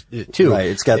features too. Right.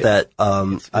 It's got that,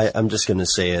 I'm just going to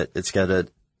say it. It's got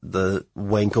the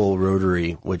Wankel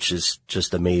rotary, which is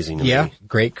just amazing to me.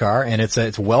 Great car, and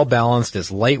it's well balanced, it's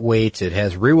lightweight, it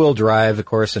has rear wheel drive, of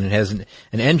course, and it has an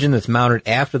engine that's mounted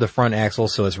after the front axle,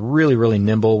 so it's really, really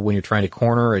nimble when you're trying to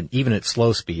corner, and even at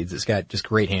slow speeds, it's got just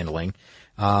great handling.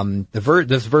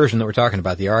 This version that we're talking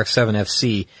about, the RX-7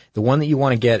 FC, the one that you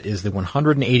want to get is the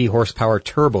 180 horsepower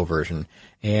turbo version.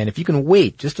 And if you can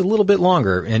wait just a little bit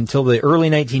longer until the early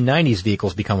 1990s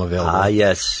vehicles become available.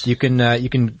 Yes. You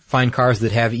can find cars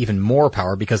that have even more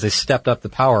power because they stepped up the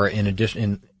power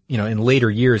in later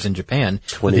years in Japan.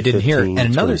 But they didn't here. And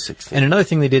another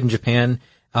thing they did in Japan,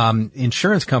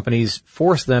 insurance companies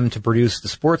forced them to produce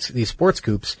these sports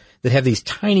coupes that have these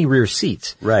tiny rear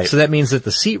seats. Right. So that means that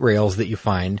the seat rails that you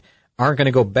find aren't going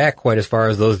to go back quite as far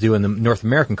as those do in the North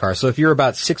American car. So if you're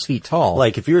about 6 feet tall.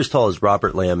 Like if you're as tall as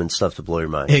Robert Lamb and stuff to blow your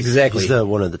mind. Exactly. He's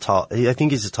one of the tall, I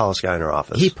think he's the tallest guy in our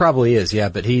office. He probably is, yeah,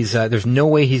 but he's, there's no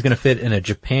way he's going to fit in a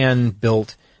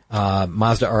Japan-built,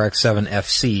 Mazda RX-7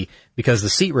 FC because the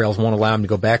seat rails won't allow him to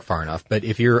go back far enough. But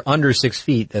if you're under 6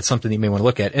 feet, that's something that you may want to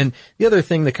look at. And the other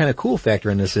thing, the kind of cool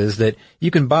factor in this is that you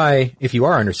can buy, if you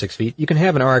are under 6 feet, you can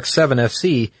have an RX-7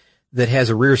 FC that has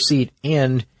a rear seat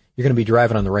and you're going to be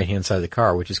driving on the right-hand side of the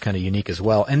car, which is kind of unique as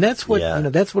well. And that's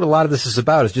what, that's what a lot of this is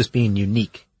about, is just being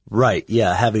unique. Right.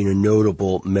 Yeah. Having a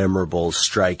notable, memorable,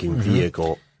 striking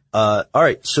vehicle. All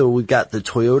right. So we've got the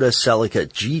Toyota Celica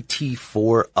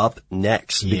GT4 up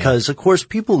next because, of course,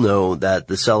 people know that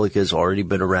the Celica has already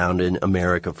been around in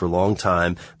America for a long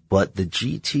time, but the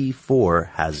GT4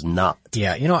 has not.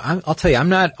 Yeah. I'll tell you, I'm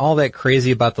not all that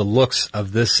crazy about the looks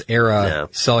of this era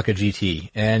Celica GT.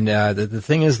 And, the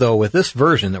thing is, though, with this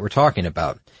version that we're talking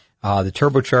about, the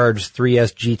turbocharged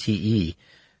 3S GTE,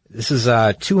 this is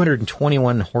a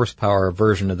 221 horsepower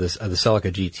version of the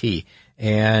Celica GT.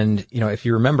 And, if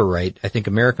you remember right, I think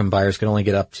American buyers can only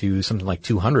get up to something like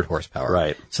 200 horsepower.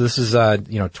 Right. So this is,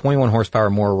 21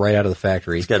 horsepower more right out of the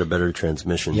factory. It's got a better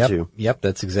transmission too. Yep,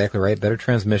 that's exactly right. Better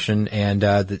transmission. And,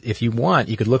 if you want,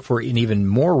 you could look for an even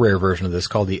more rare version of this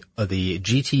called the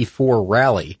GT4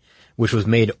 Rally, which was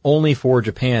made only for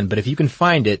Japan. But if you can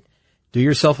find it, do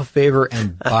yourself a favor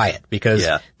and buy it because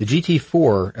the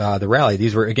GT4, the Rally,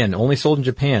 these were, again, only sold in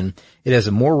Japan. It has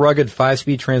a more rugged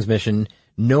 5-speed transmission.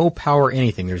 No power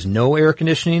anything. There's no air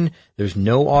conditioning. There's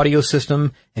no audio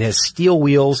system. It has steel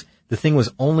wheels. The thing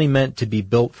was only meant to be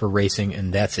built for racing,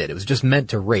 and that's it. It was just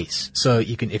meant to race. So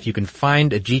if you can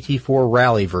find a GT4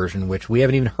 Rally version, which we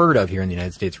haven't even heard of here in the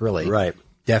United States, really, right,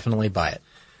 definitely buy it.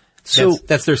 So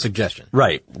that's their suggestion.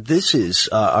 Right. This is,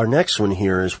 our next one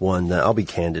here is one that I'll be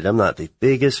candid. I'm not the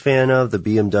biggest fan of, the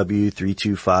BMW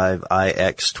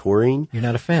 325iX Touring. You're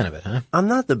not a fan of it, huh? I'm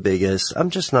not the biggest. I'm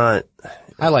just not.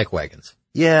 I like wagons.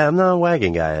 Yeah, I'm not a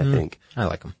wagon guy, I think. I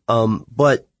like them.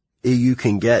 But you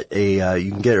can get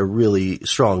a really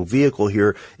strong vehicle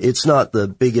here. It's not the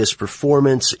biggest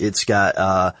performance. It's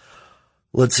got,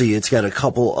 it's got a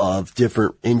couple of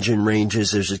different engine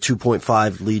ranges. There's a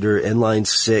 2.5 liter inline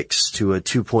six to a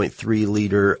 2.3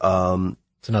 liter,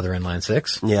 it's another inline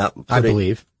six. Yeah. I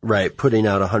believe. Right. Putting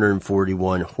out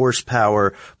 141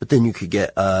 horsepower, but then you could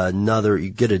get you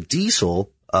get a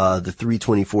diesel, the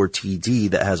 324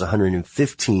 TD that has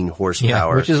 115 horsepower.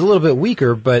 Yeah, which is a little bit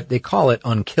weaker, but they call it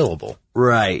unkillable.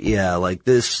 Right, yeah, like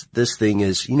this thing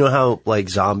is, you know how like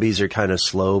zombies are kind of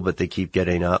slow, but they keep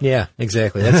getting up? Yeah,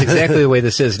 exactly. That's exactly the way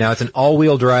this is. Now it's an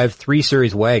all-wheel drive 3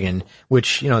 Series wagon,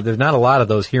 which, there's not a lot of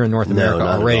those here in North America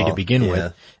already to begin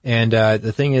with. And,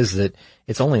 the thing is that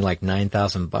it's only like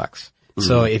 $9,000.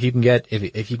 So if you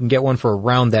can get one for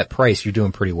around that price, you're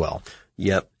doing pretty well.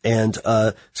 Yep. And,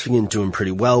 speaking of doing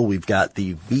pretty well, we've got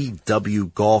the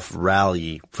VW Golf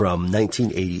Rally from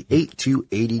 1988 to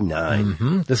 89.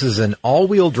 Mm-hmm. This is an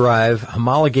all-wheel drive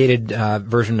homologated,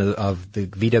 version of the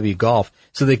VW Golf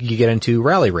so that you can get into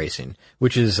rally racing,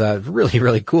 which is, really,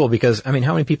 really cool because, how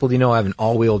many people do you know have an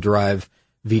all-wheel drive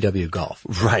VW Golf?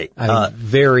 Right.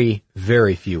 Very,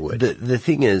 very few would. The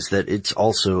thing is that it's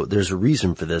also, there's a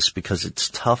reason for this because it's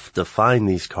tough to find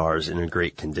these cars in a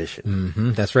great condition.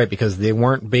 Mm-hmm. That's right, because they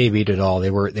weren't babied at all.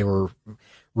 They were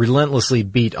relentlessly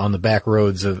beat on the back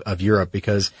roads of Europe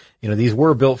because, these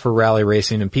were built for rally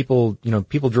racing and people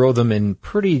drove them in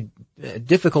pretty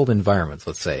difficult environments,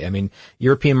 let's say.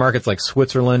 European markets like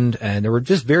Switzerland, and there were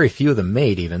just very few of them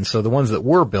made even. So the ones that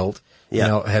were built,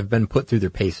 have been put through their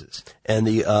paces. And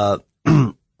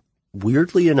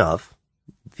weirdly enough,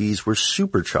 these were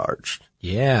supercharged.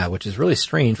 Yeah, which is really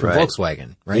strange for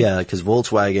Volkswagen, right? Yeah, because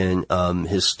Volkswagen,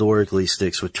 historically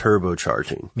sticks with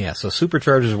turbocharging. Yeah, so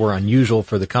superchargers were unusual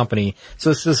for the company.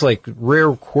 So it's this like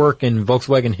rare quirk in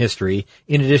Volkswagen history,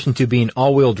 in addition to being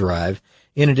all-wheel drive,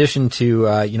 in addition to,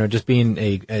 just being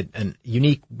a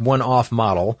unique one-off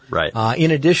model. Right.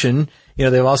 In addition,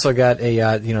 they've also got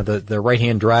the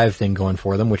right-hand drive thing going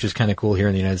for them, which is kind of cool here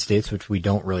in the United States, which we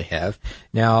don't really have.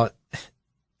 Now,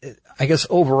 I guess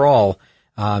overall,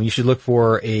 you should look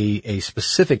for a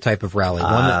specific type of rally,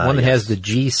 one that has the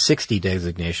G60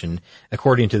 designation,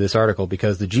 according to this article,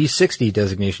 because the G60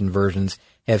 designation versions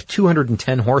have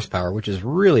 210 horsepower, which is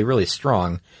really, really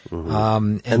strong.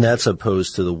 Mm-hmm. And that's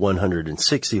opposed to the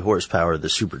 160 horsepower, the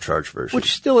supercharged version.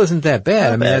 Which still isn't that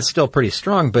bad. That's still pretty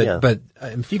strong, but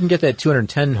if you can get that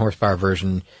 210 horsepower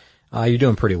version, you're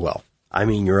doing pretty well.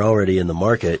 You're already in the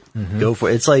market. Mm-hmm. Go for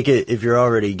it. It's like if you're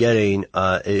already getting,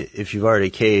 if you've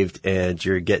already caved and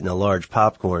you're getting a large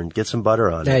popcorn, get some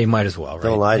butter on it. Yeah, you might as well, right?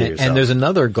 Don't lie to yourself. And there's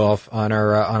another Golf on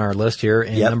our list here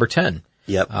in number 10.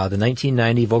 Yep. The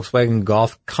 1990 Volkswagen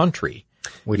Golf Country,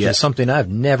 which is something I've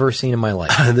never seen in my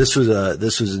life. This was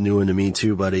a new one to me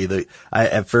too, buddy.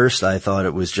 At first I thought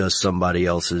it was just somebody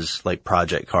else's like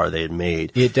project car they had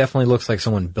made. It definitely looks like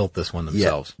someone built this one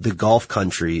themselves. Yeah. The Golf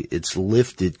Country, it's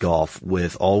lifted golf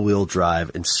with all-wheel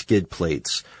drive and skid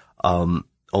plates.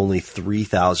 Only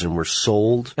 3,000 were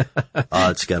sold.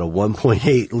 It's got a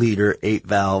 1.8 liter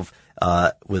 8-valve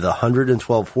with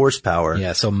 112 horsepower.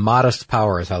 Yeah, so modest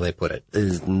power is how they put it.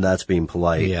 That's being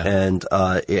polite. Yeah. And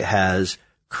it has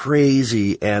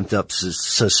crazy amped up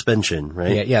suspension,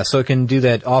 right? Yeah, so it can do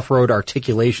that off-road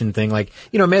articulation thing. Like,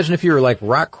 imagine if you were like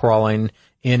rock crawling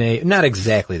in not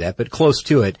exactly that, but close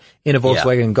to it, in a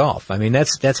Volkswagen Golf.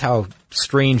 That's how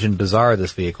strange and bizarre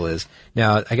this vehicle is.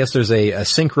 Now, I guess there's a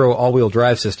synchro all-wheel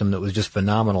drive system that was just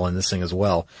phenomenal in this thing as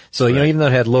well. So, even though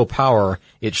it had low power,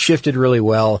 it shifted really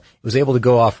well. It was able to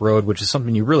go off-road, which is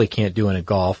something you really can't do in a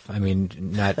Golf.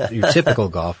 Not your typical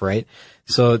Golf, right?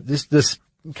 So this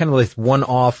kind of like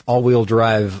one-off all-wheel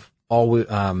drive,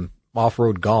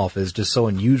 off-road Golf is just so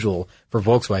unusual for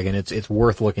Volkswagen. It's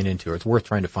worth looking into. It's worth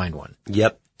trying to find one.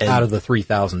 Yep. Out of the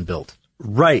 3,000 built.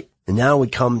 Right. And now we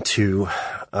come to,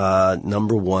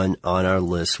 number 1 on our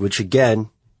list, which again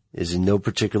is in no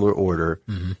particular order,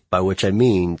 by which I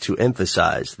mean to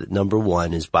emphasize that number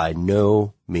 1 is by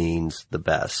no means the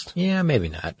best. Yeah, maybe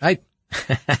not.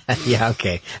 Yeah,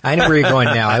 okay. I know where you're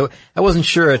going now. I wasn't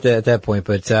sure at that point,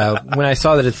 but, when I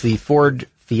saw that it's the Ford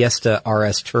Fiesta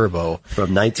RS Turbo.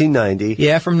 From 1990.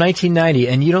 Yeah, from 1990.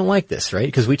 And you don't like this, right?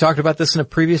 Because we talked about this in a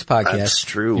previous podcast. That's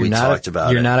true. We talked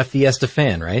about it. You're not a Fiesta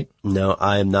fan, right? No,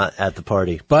 I am not at the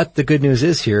party. But the good news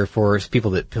is here for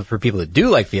people that do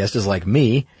like Fiestas like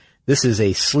me, This is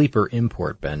a sleeper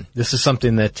import, Ben. This is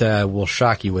something that will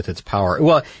shock you with its power.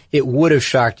 Well, it would have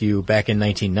shocked you back in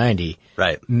 1990.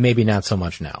 Right. Maybe not so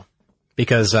much now.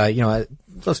 Because,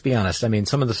 let's be honest. I mean,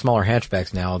 some of the smaller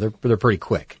hatchbacks now, they're pretty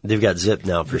quick. They've got zip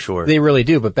now for sure. They really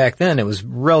do. But back then, it was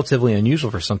relatively unusual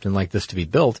for something like this to be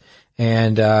built.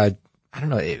 And, I don't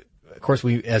know. Of course,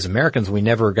 we, as Americans, we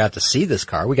never got to see this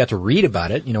car. We got to read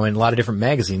about it, in a lot of different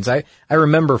magazines. I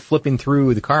remember flipping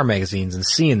through the car magazines and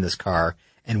seeing this car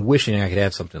and wishing I could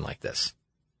have something like this.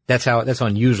 That's how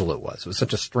unusual it was. It was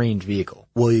such a strange vehicle.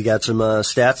 Well, you got some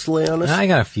stats to lay on us? I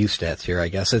got a few stats here, I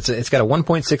guess. It's got a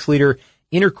 1.6 liter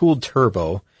intercooled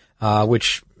turbo,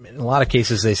 which in a lot of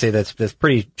cases they say that's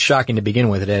pretty shocking to begin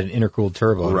with. It had an intercooled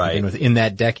turbo to begin with in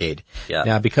that decade. Yeah.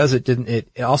 Now, because it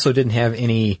also didn't have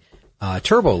any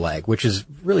turbo lag, which is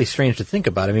really strange to think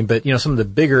about. I mean, but some of the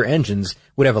bigger engines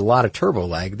would have a lot of turbo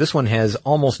lag. This one has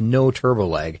almost no turbo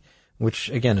lag, which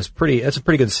again that's a pretty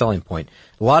good selling point.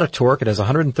 A lot of torque. It has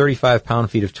 135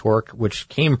 pound-feet of torque, which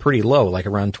came pretty low, like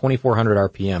around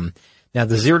 2,400 RPM. Now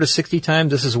the 0 to 60 time,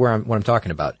 this is what I'm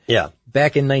talking about. Yeah.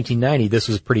 Back in 1990, this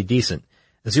was pretty decent.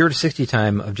 A 0 to 60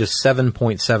 time of just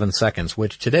 7.7 seconds,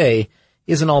 which today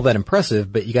isn't all that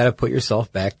impressive, but you got to put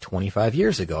yourself back 25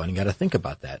 years ago, and you got to think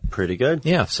about that. Pretty good.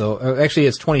 Yeah. So actually,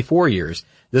 it's 24 years.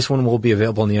 This one will be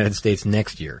available in the United States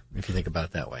next year, if you think about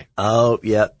it that way. Oh,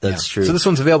 yeah, that's true. So this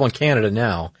one's available in Canada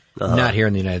now, not here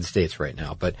in the United States right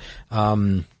now. But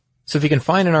so if you can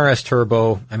find an RS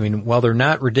Turbo, I mean, while they're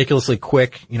not ridiculously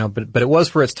quick, but it was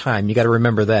for its time. You got to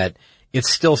remember that it's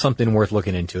still something worth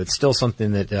looking into. It's still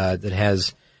something that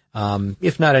has,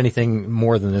 if not anything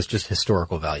more than this, just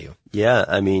historical value. Yeah,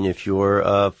 I mean, if you're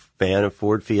a fan of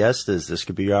Ford Fiestas, this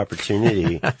could be your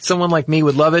opportunity. Someone like me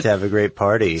would love it. To have a great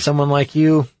party. Someone like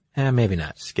you, maybe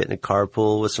not. Just get in a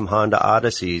carpool with some Honda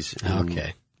Odysseys.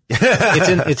 Okay.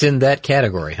 It's in that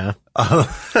category, huh?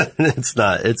 It's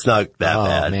not that bad.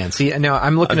 Oh man. See, now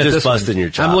I'm looking at just this busting your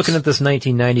chops. I'm looking at this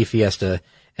 1990 Fiesta,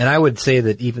 and I would say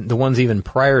that even the ones even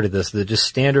prior to this, the just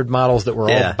standard models that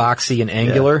were all boxy and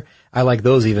angular, I like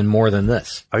those even more than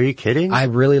this. Are you kidding? I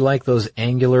really like those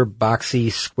angular,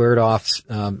 boxy, squared off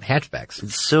hatchbacks.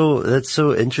 That's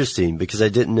so interesting because I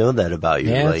didn't know that about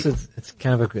you. Yeah, it's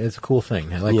kind of it's a cool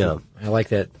thing. I like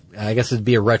that. I guess it'd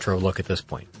be a retro look at this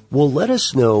point. Well, let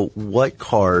us know which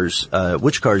cars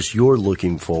you're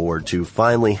looking forward to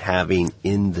finally having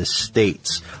in the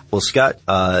States. Well, Scott,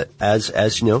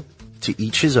 as you know, to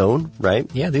each his own, right?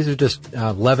 Yeah, these are just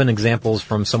 11 examples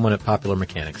from someone at Popular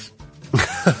Mechanics.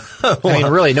 I mean,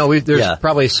 really, no, there's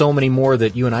probably so many more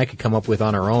that you and I could come up with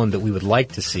on our own that we would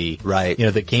like to see, right?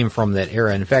 That came from that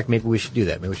era. And in fact, maybe we should do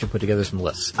that. Maybe we should put together some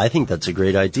lists. I think that's a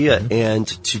great idea. Mm-hmm. And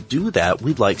to do that,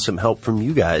 we'd like some help from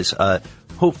you guys.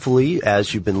 Hopefully,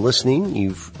 as you've been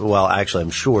listening, I'm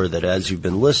sure that as you've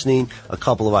been listening, a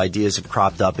couple of ideas have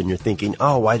cropped up and you're thinking,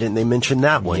 oh, why didn't they mention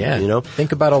that one? Yeah.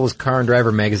 Think about all those car and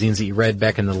driver magazines that you read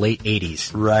back in the late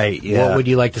 80s. Right, yeah. What would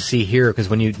you like to see here? Because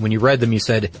when you read them, you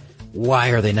said, why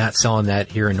are they not selling that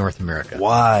here in North America?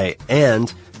 Why?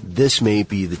 And this may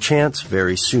be the chance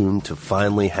very soon to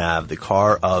finally have the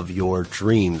car of your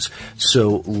dreams.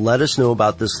 So let us know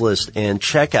about this list and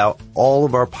check out all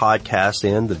of our podcasts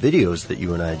and the videos that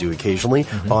you and I do occasionally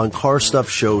on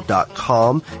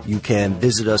carstuffshow.com. You can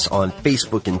visit us on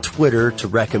Facebook and Twitter to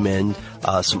recommend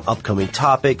some upcoming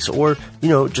topics or,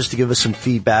 just to give us some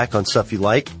feedback on stuff you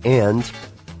like. And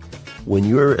when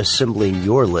you're assembling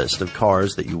your list of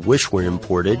cars that you wish were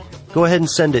imported, go ahead and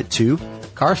send it to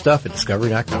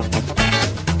carstuff@discovery.com.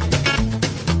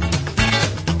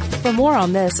 For more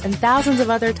on this and thousands of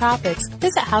other topics,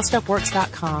 visit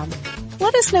howstuffworks.com.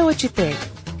 Let us know what you think.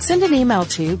 Send an email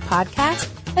to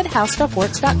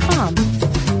podcast@howstuffworks.com.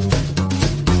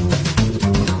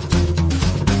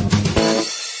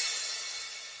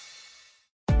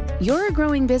 You're a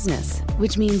growing business,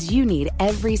 which means you need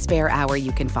every spare hour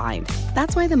you can find.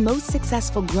 That's why the most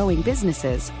successful growing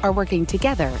businesses are working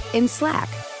together in Slack.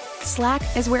 Slack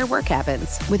is where work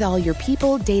happens, with all your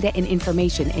people, data, and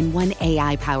information in one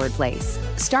AI-powered place.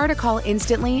 Start a call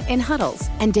instantly in huddles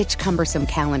and ditch cumbersome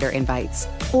calendar invites.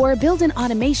 Or build an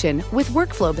automation with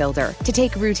Workflow Builder to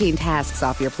take routine tasks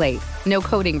off your plate. No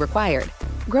coding required.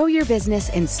 Grow your business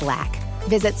in Slack.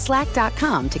 Visit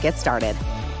slack.com to get started.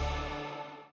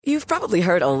 You've probably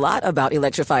heard a lot about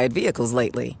electrified vehicles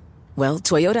lately. Well,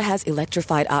 Toyota has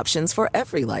electrified options for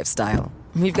every lifestyle.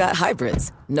 We've got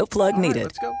hybrids, no plug needed.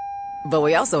 Let's go. But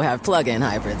we also have plug-in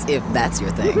hybrids, if that's your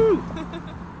thing. Woo-hoo!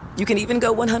 You can even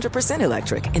go 100%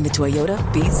 electric in the Toyota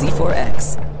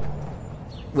bZ4X.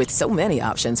 With so many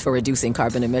options for reducing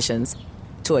carbon emissions,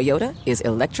 Toyota is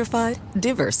electrified,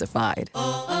 diversified.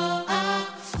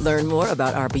 Learn more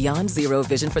about our Beyond Zero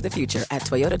vision for the future at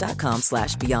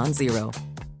toyota.com/Beyond Zero.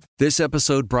 This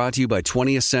episode brought to you by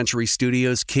 20th Century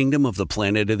Studios' Kingdom of the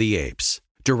Planet of the Apes.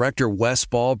 Director Wes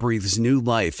Ball breathes new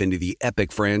life into the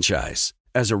epic franchise.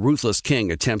 As a ruthless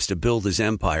king attempts to build his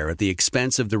empire at the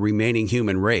expense of the remaining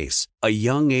human race, a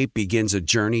young ape begins a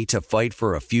journey to fight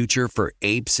for a future for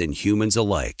apes and humans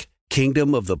alike.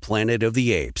 Kingdom of the Planet of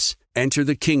the Apes. Enter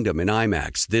the kingdom in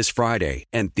IMAX this Friday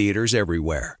and theaters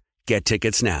everywhere. Get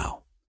tickets now.